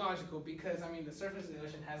completely logical because, I mean, the surface of the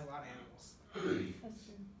ocean has a lot of animals. That's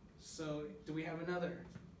true. So do we have another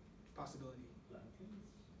possibility? Plantains?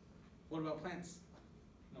 What about plants?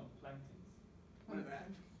 No, plantains. What is that?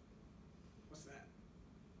 What's that?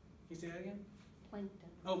 Can you say that again? Plankton.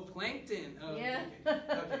 Oh, plankton. Oh, Yeah.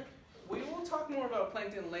 Okay. We will talk more about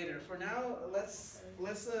plankton later. For now, let's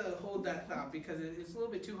hold that thought because it's a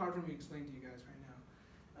little bit too hard for me to explain to you guys right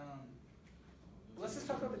now. Let's just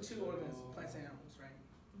talk about the two organisms, plants and animals, right?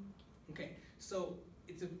 Okay. So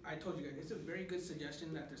I told you guys, it's a very good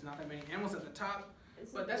suggestion that there's not that many animals at the top,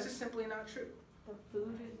 but that's just simply not true. The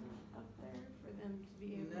food isn't up there for them to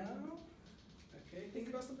be able to. No. Okay. Think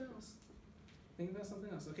about something else. Think about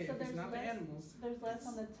something else. Okay. So If it's there's not the less- animals. There's less it's-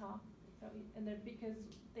 on the top, and they're because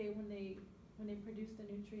when they produce the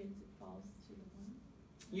nutrients, it falls to the bottom.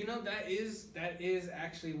 You know, that is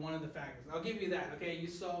actually one of the factors. I'll give you that, okay? You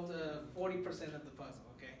solved 40% of the puzzle,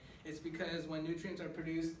 okay? It's because when nutrients are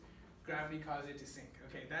produced, gravity causes it to sink.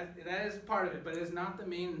 Okay, that is part of it, but it's not the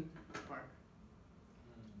main part.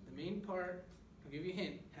 The main part, I'll give you a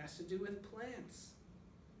hint, has to do with plants.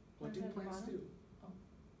 What do Plants at the plants bottom? do?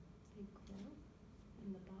 They grow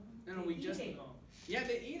in the bottom. No, we They just, eat it. yeah,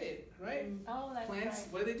 they eat it, right? Oh, that's Plants,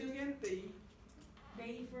 right. what do they do again? They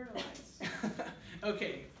They fertilize.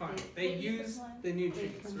 okay, fine. They They eat the use plant. the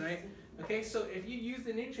nutrients, right? Okay, so if you use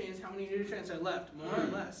the nutrients, how many nutrients are left? More or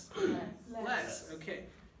less? Less. Okay.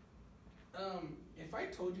 If I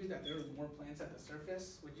told you that there was more plants at the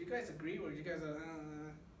surface, would you guys agree, or would you guys? What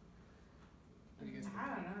do you guys think?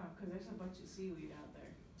 I don't know, cause there's a bunch of seaweed out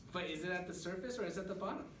there. But is it at the surface or is it at the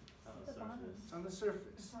bottom? On The the bottom. surface. It's on the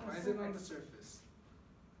surface. It's on Why the is it on the surface. surface?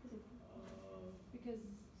 Because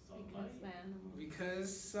Sunlight. the animals.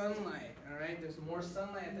 Because sunlight. All right. There's more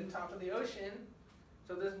sunlight at the top of the ocean,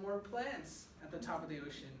 so there's more plants at the top of the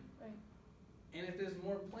ocean. Right. And if there's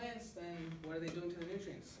more plants, then what are they doing to the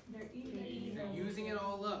nutrients? They're eating They're them. using it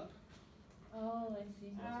all up. Oh, I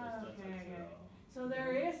see. Okay. So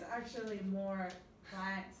there is actually more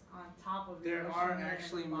plants on top of the There ocean are than at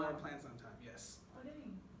actually the more bottom. plants on top. Yes. Oh, dang.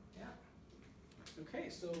 Okay,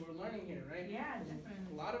 so we're learning here, right? Yeah, A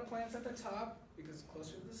definitely. lot of plants at the top because it's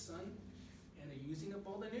closer to the sun, and they're using up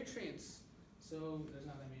all the nutrients. So there's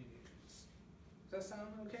not that many nutrients. Does that sound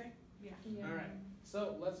okay? Yeah. Yeah. All right.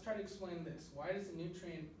 So let's try to explain this. Why does the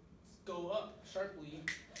nutrients go up sharply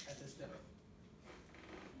at this depth?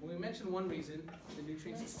 Well, we mentioned one reason, the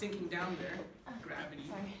nutrients sinking down there, gravity.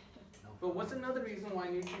 Sorry. But what's another reason why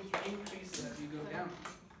nutrients increase as you go down?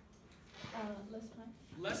 Less plants.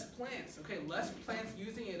 Less plants. Okay, less plants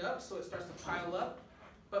using it up, so it starts to pile up.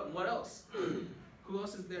 But what else? Who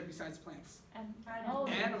else is there besides plants? And Animals.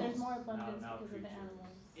 Animals. there's more abundance Now because of the creatures. animals.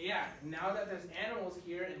 Yeah, now that there's animals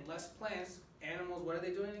here and less plants, animals, what are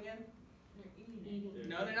they doing again? They're eating Eating.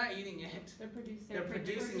 No, they're not eating it. They're producing. They're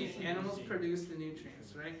producing it. producing. Animals produce the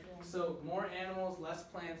nutrients, right? Yeah. So more animals, less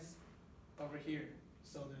plants over here.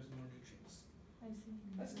 So there's more nutrients. I see.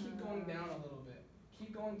 Let's keep going down a little bit.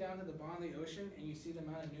 Keep going down to the bottom of the ocean and you see the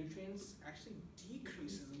amount of nutrients actually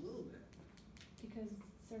decreases a little bit. Because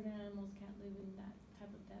certain animals can't live in that type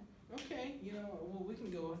of depth. Okay, you know, well, we can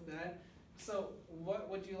go with that. So what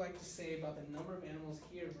would you like to say about the number of animals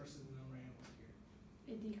here versus the number of animals here?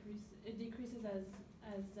 It decreases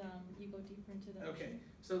as you go deeper into the Okay, ocean.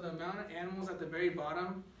 so the amount of animals at the very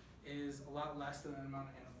bottom is a lot less than the amount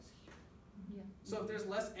of animals here. Yeah. So if there's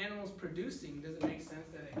less animals producing, does it make sense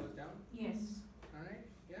that it goes down? Yes. All right,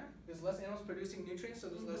 yeah, there's less animals producing nutrients, so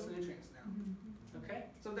there's less nutrients now. Okay,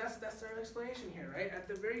 so that's our explanation here, right? At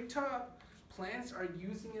the very top, plants are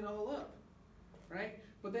using it all up, right?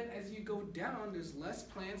 But then as you go down, there's less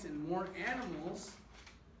plants and more animals,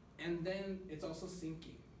 and then it's also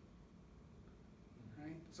sinking,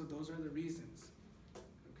 right? So those are the reasons,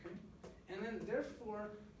 okay? And then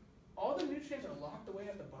therefore, all the nutrients are locked away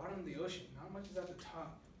at the bottom of the ocean, not much is at the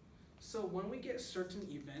top. So when we get certain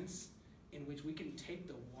events in which we can take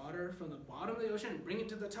the water from the bottom of the ocean and bring it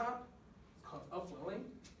to the top, it's called upwelling.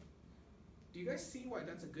 Do you guys see why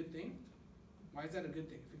that's a good thing? Why is that a good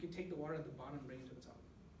thing? If we can take the water at the bottom and bring it to the top.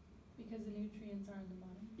 Because the nutrients are on the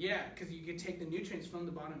bottom. Yeah, because you can take the nutrients from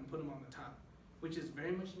the bottom and put them on the top, which is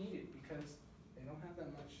very much needed because they don't have that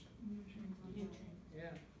much. Nutrients on the bottom.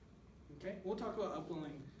 Yeah. Okay, we'll talk about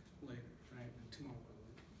upwelling later, right? Tomorrow.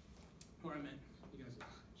 Or I meant you guys will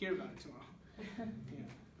hear about it tomorrow. Yeah,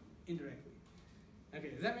 indirectly. Okay,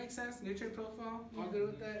 does that make sense? Nutrient profile? All good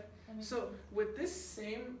with that? That makes So sense. with this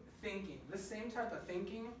same thinking, this same type of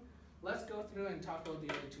thinking, let's go through and talk about the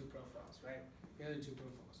other two profiles, right? The other two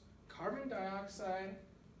profiles. Carbon dioxide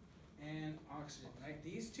and oxygen, right?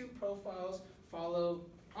 These two profiles follow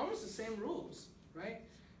almost the same rules, right?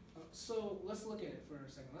 So let's look at it for a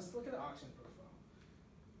second. Let's look at the oxygen profile.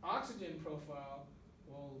 Oxygen profile,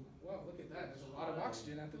 well, look at that. There's a lot of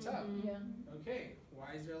oxygen at the top. Yeah, Okay,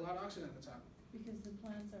 why is there a lot of oxygen at the top? because the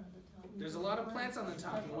plants are on the top. There's a lot of plants on the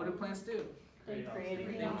top, and what do plants do? They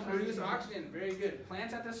create They produce oxygen, very good.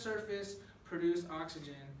 Plants at the surface produce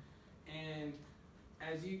oxygen, and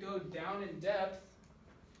as you go down in depth,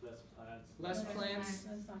 Less plants. less plants,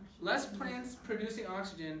 Less oxygen. less plants producing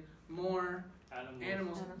oxygen, more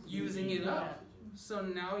animals using it up. So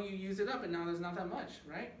now you use it up, and now there's not that much,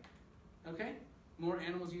 right? Okay? More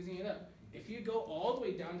animals using it up. If you go all the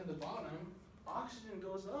way down to the bottom, oxygen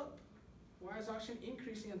goes up. Why is oxygen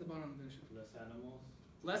increasing at the bottom of the ocean? Less animals.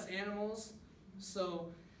 Less animals, so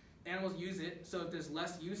animals use it, so if there's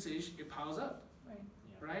less usage, it piles up, Right.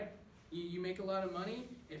 Yeah. right? You make a lot of money.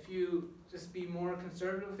 If you just be more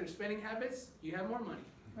conservative with your spending habits, you have more money,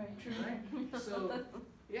 Right. right? So,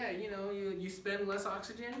 yeah, you know, you spend less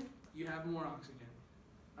oxygen, you have more oxygen,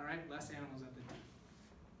 all right? Less animals at the top.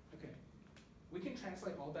 Okay, we can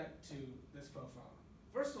translate all that to this profile.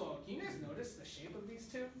 First of all, can you guys notice the shape of these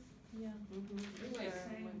two? Yeah. It's like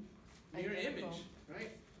Same. mirror Identical. image,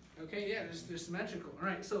 right? Okay, yeah, they're symmetrical. All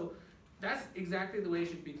right, so that's exactly the way you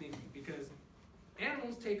should be thinking, because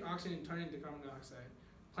animals take oxygen and turn it into carbon dioxide.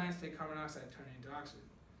 Plants take carbon dioxide and turn it into oxygen.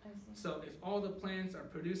 I see. So if all the plants are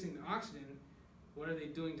producing the oxygen, what are they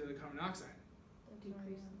doing to the carbon dioxide?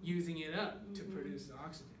 Decrease. Using it up to Mhm. produce the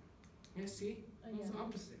oxygen. Yeah, see? It's Yeah.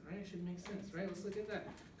 opposite, right? It should make sense, right? Let's look at that.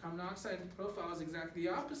 Carbon dioxide profile is exactly the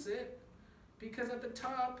opposite, because at the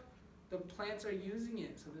top, the plants are using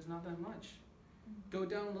it, so there's not that much. Go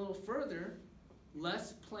down a little further,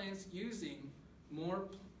 less plants using, more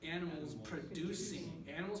animals Animals producing.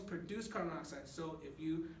 Animals produce carbon dioxide, so if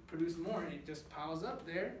you produce more, it just piles up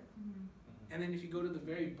there. And then if you go to the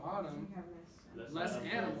very bottom, You have less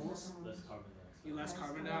animals. animals, Less carbon dioxide. you less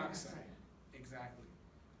carbon dioxide. Exactly.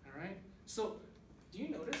 Alright? So, do you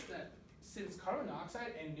notice that since carbon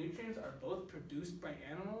dioxide and nutrients are both produced by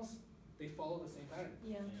animals, they follow the same pattern?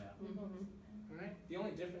 Yeah. Yeah. Alright? The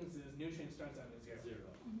only difference is nutrient starts out at 0. 0.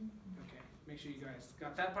 Okay, make sure you guys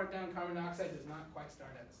got that part down. Carbon dioxide does not quite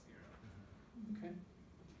start at 0. Okay?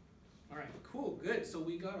 Alright, cool, good. So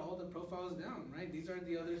we got all the profiles down, right? These are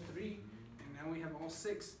the other 3, and now we have all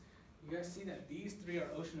 6. You guys see that these 3 are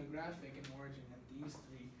oceanographic in origin, and these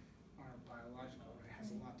 3 are biological, right? It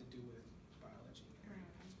has a lot to do with biology.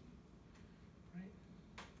 Right?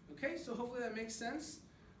 Okay, so hopefully that makes sense.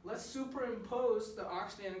 Let's superimpose the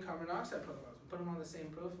oxygen and carbon dioxide profiles. Put them on the same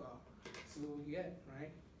profile. See what we get, right?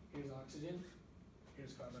 Here's oxygen,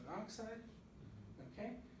 here's carbon dioxide.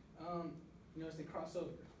 Okay? Notice they cross over.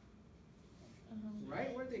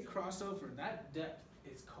 Right where they cross over, that depth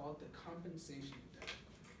is called the compensation depth.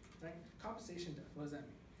 Right? Compensation depth, what does that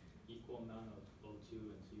mean? Equal amount of O2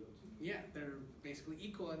 and CO2. Yeah, they're basically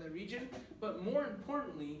equal at that region. But more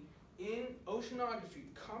importantly, in oceanography,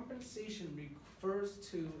 compensation refers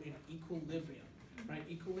to an equilibrium. Right?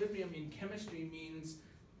 Equilibrium in chemistry means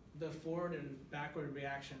the forward and backward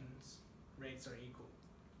reactions rates are equal.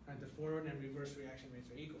 right? The forward and reverse reaction rates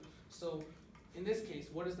are equal. So in this case,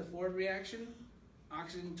 what is the forward reaction?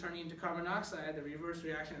 Oxygen turning into carbon dioxide. The reverse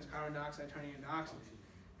reaction is carbon dioxide turning into oxygen.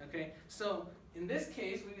 Okay, so in this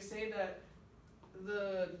case, we say that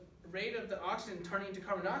the rate of the oxygen turning into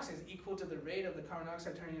carbon dioxide is equal to the rate of the carbon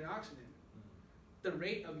dioxide turning into oxygen. The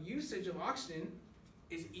rate of usage of oxygen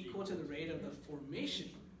is equal to the rate of the formation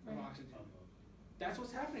of oxygen. That's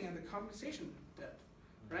what's happening at the condensation depth,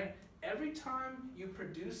 right? Every time you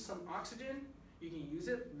produce some oxygen, you can use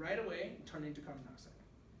it right away and turn it into carbon dioxide.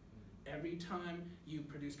 Every time you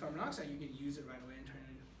produce carbon dioxide, you can use it right away and turn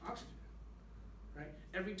it into oxygen, right?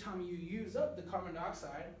 Every time you use up the carbon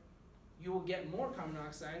dioxide, you will get more carbon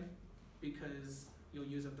dioxide because you'll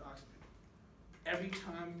use up the oxygen. Every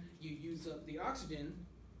time you use up the oxygen,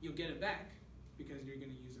 you'll get it back because you're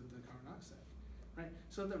going to use up the carbon dioxide, right?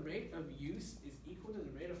 So the rate of use is equal to the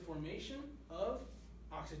rate of formation of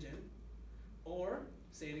oxygen, or,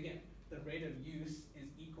 say it again, the rate of use is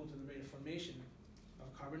equal to the rate of formation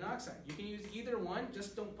of carbon dioxide. You can use either one,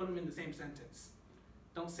 just don't put them in the same sentence.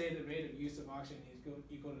 Don't say the rate of use of oxygen is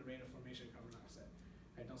equal to the rate of formation of carbon dioxide.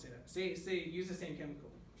 Right, don't say that. Say use the same chemical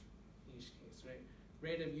in each case, right?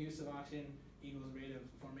 Rate of use of oxygen equals rate of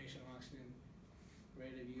formation of oxygen.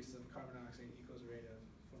 Rate of use of carbon dioxide equals rate of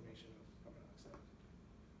formation of carbon dioxide.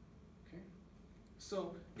 Okay?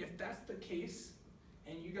 So if that's the case,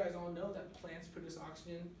 and you guys all know that plants produce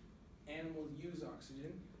oxygen, animals use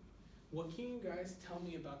oxygen, what can you guys tell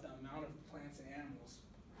me about the amount of plants and animals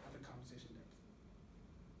at the condensation depth?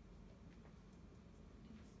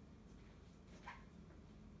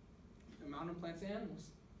 The amount of plants and animals.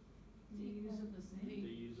 They use up the They same.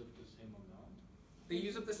 use up the same amount. They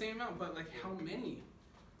use up the same amount, but like how many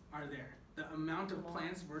are there? The amount of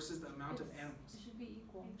plants versus the amount of animals. It should be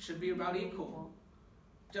equal. Should be about equal.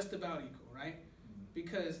 Just about equal, right?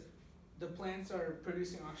 Because the plants are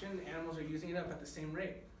producing oxygen, the animals are using it up at the same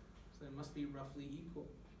rate. So it must be roughly equal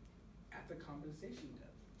at the condensation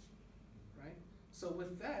depth, right? So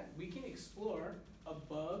with that, we can explore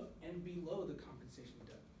above and below the condensation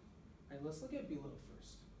depth. All right, let's look at below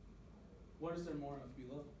first. What is there more of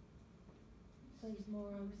below? There's more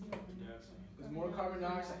oxygen. Dioxide. There's more carbon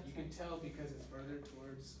dioxide. You can tell because it's further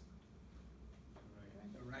towards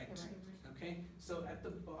the right. Okay, so at the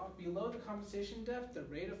below the condensation depth, the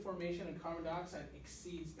rate of formation of carbon dioxide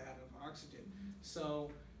exceeds that of oxygen. So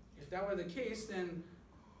if that were the case, then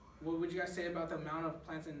what would you guys say about the amount of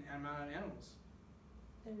plants and amount of animals?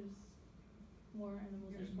 There's more animals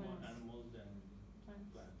There's than more plants. animals than Plants.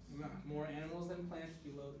 plants. More animals than plants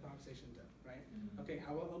below the condensation depth, right? Mhm. Okay,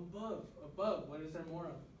 how about above? Above, what is there more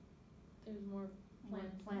of? There's more More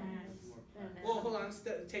plants. plants. More And plants. Well, hold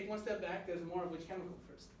on, take one step back. There's more of which chemical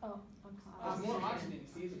first? Oh, There's more Oxygen. oxygen.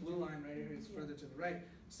 You see the blue line right here is Yeah. further to the right.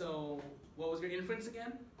 So what was your inference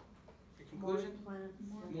again? Your More conclusion? plants. and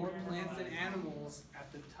More animals. plants than animals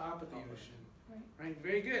at the top of the ocean. Right. Right,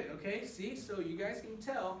 very good. Okay, see, so you guys can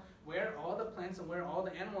tell where all the plants and where all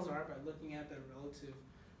the animals are by looking at the relative,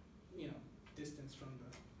 distance from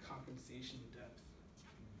the condensation depth.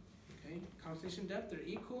 Okay, condensation depth, they're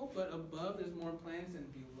equal, but above there's more plants and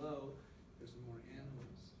below there's more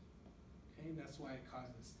animals. Okay, that's why it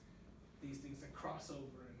causes these things to cross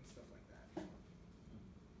over and stuff like that.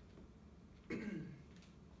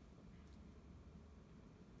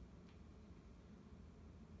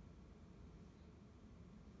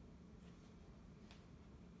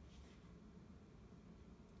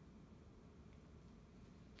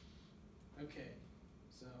 Okay,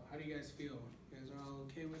 so how do you guys feel? You guys are all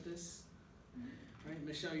okay with this? Right,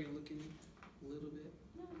 Michelle, you're looking a little bit.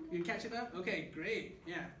 No, I'm good. You're catching up? Okay, great.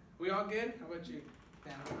 Yeah. We all good? How about you?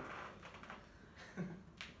 Dana?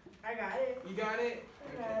 I got it. You got it?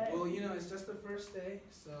 I got it. Well, it's just the first day,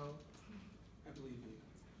 so I believe you.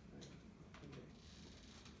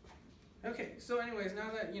 Okay, so anyways,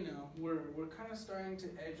 now that we're kind of starting to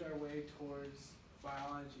edge our way towards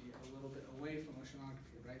biology a little bit away from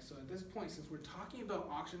oceanography, right? So at this point, since we're talking about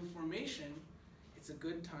oxygen formation, it's a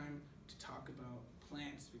good time to talk about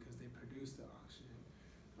plants because they produce the oxygen,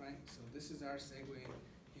 right? So this is our segue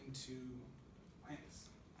into plants.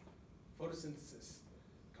 Photosynthesis.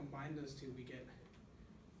 Combine those two, we get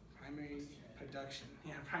primary production.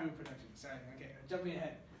 Yeah, primary production. Sorry, okay, jumping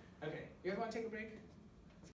ahead. Okay, you guys want to take a break?